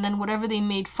that, and then whatever they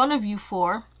made fun of you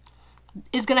for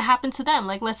is going to happen to them.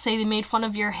 Like, let's say they made fun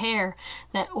of your hair,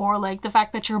 or like the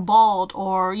fact that you're bald,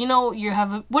 or, you know, you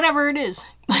have whatever it is.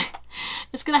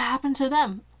 It's going to happen to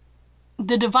them.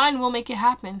 The divine will make it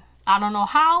happen. I don't know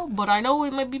how, but I know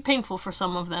it might be painful for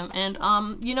some of them. And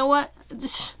you know what?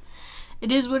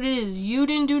 It is what it is. You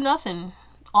didn't do nothing.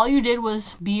 All you did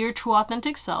was be your true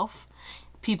authentic self.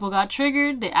 People got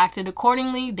triggered. They acted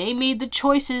accordingly. They made the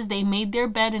choices. They made their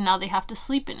bed, and now they have to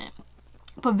sleep in it.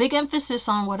 But big emphasis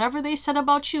on whatever they said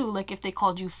about you. Like, if they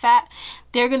called you fat,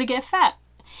 they're going to get fat.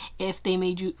 If they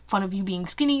made fun of you being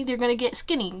skinny, they're gonna get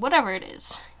skinny, whatever it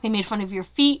is. They made fun of your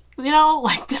feet, you know,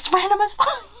 like this random as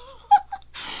fuck.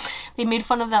 They made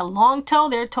fun of that long toe,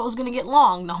 their toe's gonna get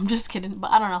long. No, I'm just kidding, but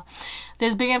I don't know.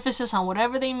 There's big emphasis on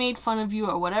whatever they made fun of you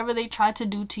or whatever they tried to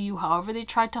do to you, however they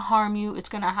tried to harm you, it's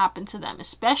gonna happen to them,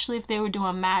 especially if they were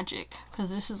doing magic, because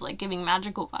this is like giving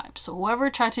magical vibes. So whoever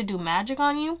tried to do magic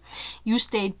on you, you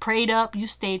stayed prayed up, you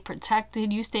stayed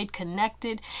protected, you stayed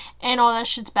connected, and all that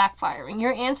shit's backfiring.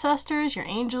 Your ancestors, your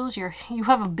angels, you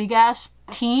have a big ass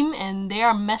team, and they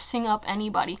are messing up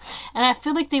anybody. And I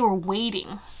feel like they were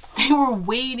waiting. They were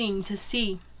waiting to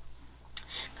see,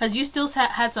 because you still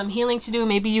had some healing to do.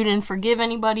 Maybe you didn't forgive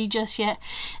anybody just yet,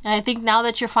 and I think now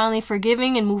that you're finally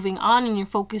forgiving and moving on and you're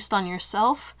focused on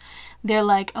yourself, they're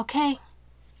like, okay,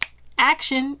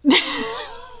 action.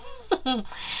 But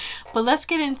let's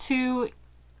get into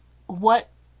what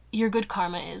your good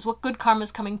karma is. What good karma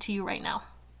is coming to you right now?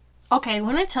 Okay,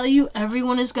 when I tell you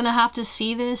everyone is going to have to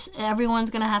see this, everyone's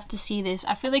going to have to see this.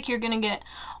 I feel like you're going to get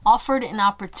offered an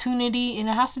opportunity, and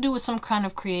it has to do with some kind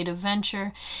of creative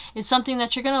venture. It's something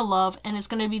that you're going to love, and it's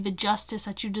going to be the justice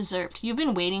that you deserved. You've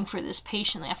been waiting for this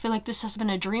patiently. I feel like this has been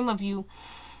a dream of you,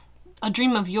 a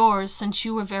dream of yours since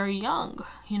you were very young.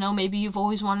 You know, maybe you've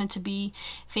always wanted to be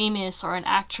famous or an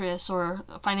actress or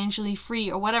financially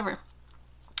free or whatever.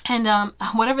 And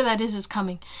whatever that is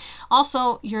coming.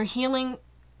 Also, you're healing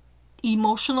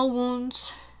emotional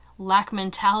wounds, lack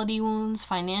mentality wounds,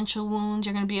 financial wounds.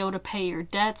 You're going to be able to pay your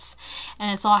debts,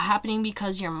 and it's all happening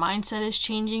because your mindset is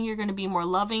changing. You're going to be more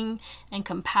loving and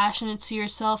compassionate to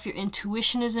yourself. Your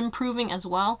intuition is improving as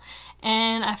well.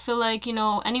 And I feel like, you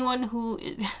know, anyone who,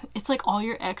 it's like all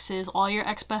your exes, all your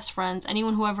ex-best friends,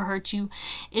 anyone who ever hurt you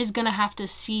is going to have to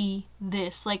see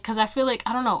this. Like, because I feel like,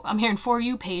 I don't know, I'm hearing For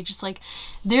You page. It's like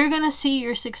they're going to see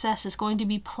your success. It's going to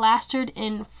be plastered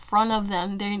in front of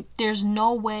them. There's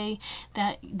no way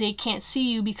that they can't see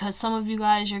you, because some of you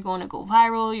guys, you're going to go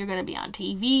viral. You're going to be on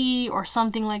TV or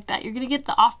something like that. You're going to get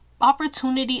the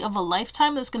opportunity of a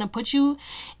lifetime that's going to put you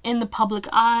in the public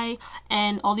eye,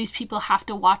 and all these people have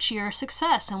to watch your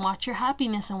success and watch your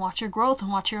happiness and watch your growth and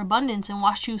watch your abundance and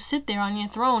watch you sit there on your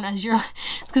throne as you're,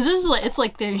 because this is like, it's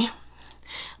like they're,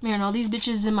 man, all these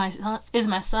bitches is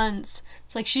my sons.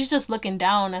 It's like she's just looking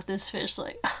down at this fish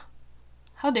like,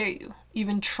 how dare you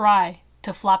even try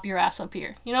to flop your ass up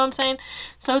here, you know what I'm saying?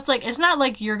 So it's like, it's not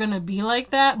like you're gonna be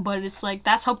like that, but it's like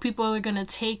that's how people are gonna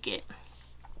take it,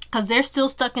 because they're still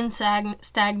stuck in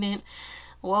stagnant.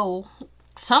 Whoa,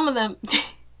 some of them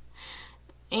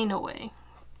ain't no way.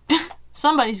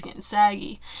 Somebody's getting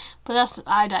saggy, but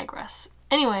I digress.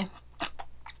 Anyway,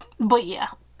 but yeah.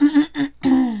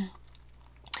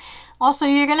 Also,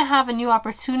 you're going to have a new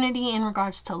opportunity in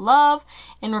regards to love,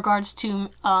 in regards to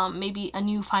maybe a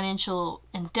new financial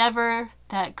endeavor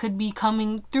that could be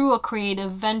coming through a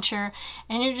creative venture,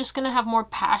 and you're just going to have more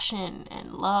passion and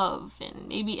love and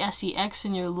maybe sex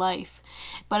in your life.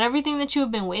 But everything that you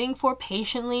have been waiting for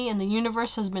patiently, and the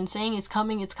universe has been saying it's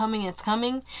coming, it's coming, it's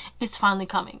coming, it's finally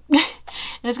coming.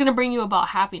 And it's going to bring you about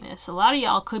happiness. A lot of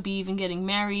y'all could be even getting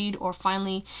married or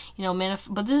finally, you know,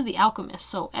 but this is the alchemist.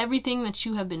 So everything that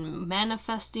you have been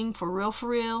manifesting for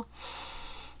real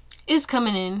is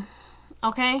coming in,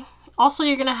 okay? Also,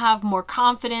 you're going to have more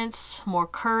confidence, more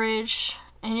courage,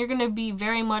 and you're going to be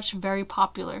very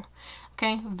popular,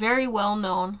 okay? Very well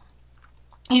known.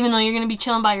 Even though you're going to be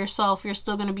chilling by yourself, you're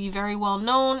still going to be very well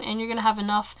known, and you're going to have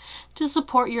enough to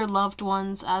support your loved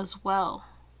ones as well.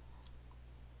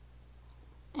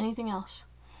 Anything else?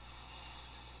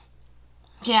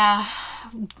 Yeah,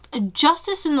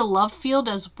 justice in the love field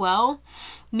as well.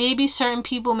 Maybe certain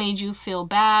people made you feel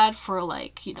bad for,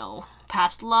 like, you know,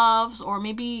 past loves, or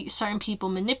maybe certain people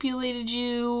manipulated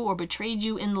you or betrayed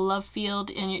you in the love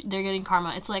field, and they're getting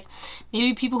karma. It's like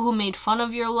maybe people who made fun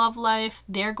of your love life,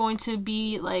 they're going to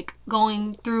be like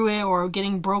going through it, or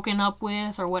getting broken up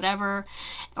with, or whatever,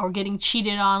 or getting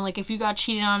cheated on. Like if you got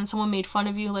cheated on and someone made fun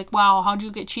of you, like, wow, how'd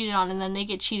you get cheated on? And then they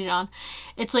get cheated on.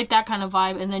 It's like that kind of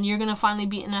vibe. And then you're gonna finally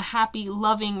be in a happy,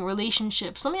 loving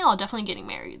relationship. Some of y'all are definitely getting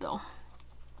married though.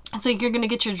 It's like you're going to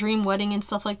get your dream wedding and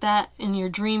stuff like that, in your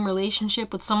dream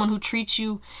relationship with someone who treats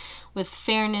you with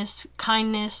fairness,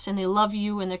 kindness, and they love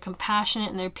you, and they're compassionate,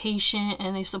 and they're patient,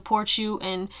 and they support you.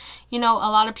 And, you know,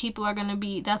 a lot of people are going to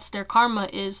be, that's their karma,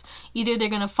 is either they're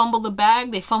going to fumble the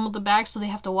bag, so they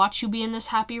have to watch you be in this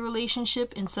happy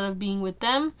relationship instead of being with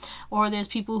them, or there's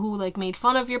people who like made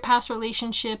fun of your past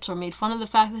relationships, or made fun of the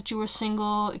fact that you were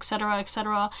single, etc.,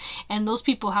 etc., and those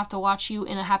people have to watch you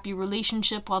in a happy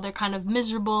relationship while they're kind of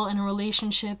miserable in a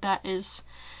relationship that is,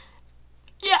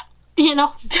 yeah, you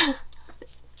know,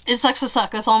 it sucks to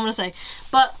suck. That's all I'm going to say.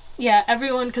 But Yeah,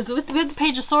 everyone, because with the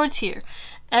Page of Swords here,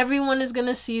 everyone is going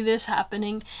to see this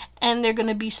happening, and they're going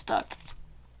to be stuck.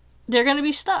 They're going to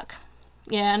be stuck.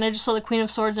 Yeah, and I just saw the Queen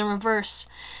of Swords in reverse.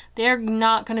 They're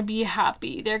not going to be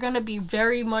happy. They're going to be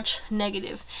very much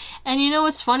negative. And you know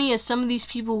what's funny is some of these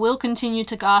people will continue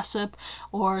to gossip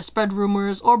or spread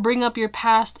rumors or bring up your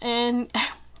past, and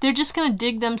they're just going to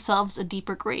dig themselves a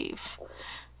deeper grave.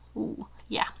 Ooh,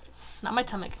 yeah. Not my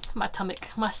stomach. My stomach.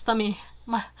 My stomach.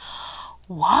 My...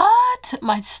 What?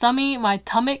 My stomach. My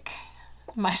stomach.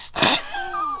 My...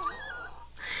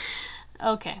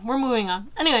 Okay, we're moving on.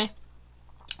 Anyway.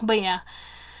 But yeah.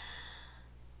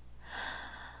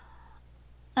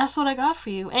 That's what I got for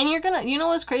you. And you're gonna, you know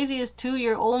what's crazy is too,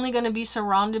 you're only gonna be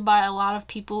surrounded by a lot of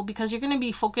people because you're gonna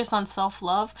be focused on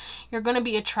self-love. You're gonna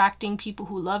be attracting people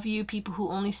who love you, people who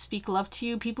only speak love to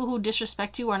you. People who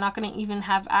disrespect you are not gonna even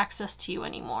have access to you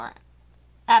anymore.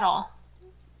 At all.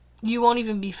 You won't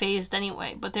even be phased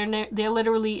anyway. But they're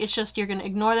literally, it's just you're gonna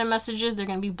ignore their messages, they're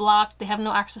gonna be blocked, they have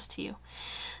no access to you.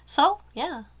 So,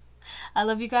 yeah. I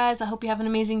love you guys. I hope you have an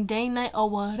amazing day, night, or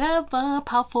whatever.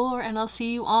 Pow 4, and I'll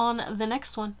see you on the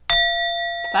next one.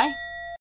 Bye.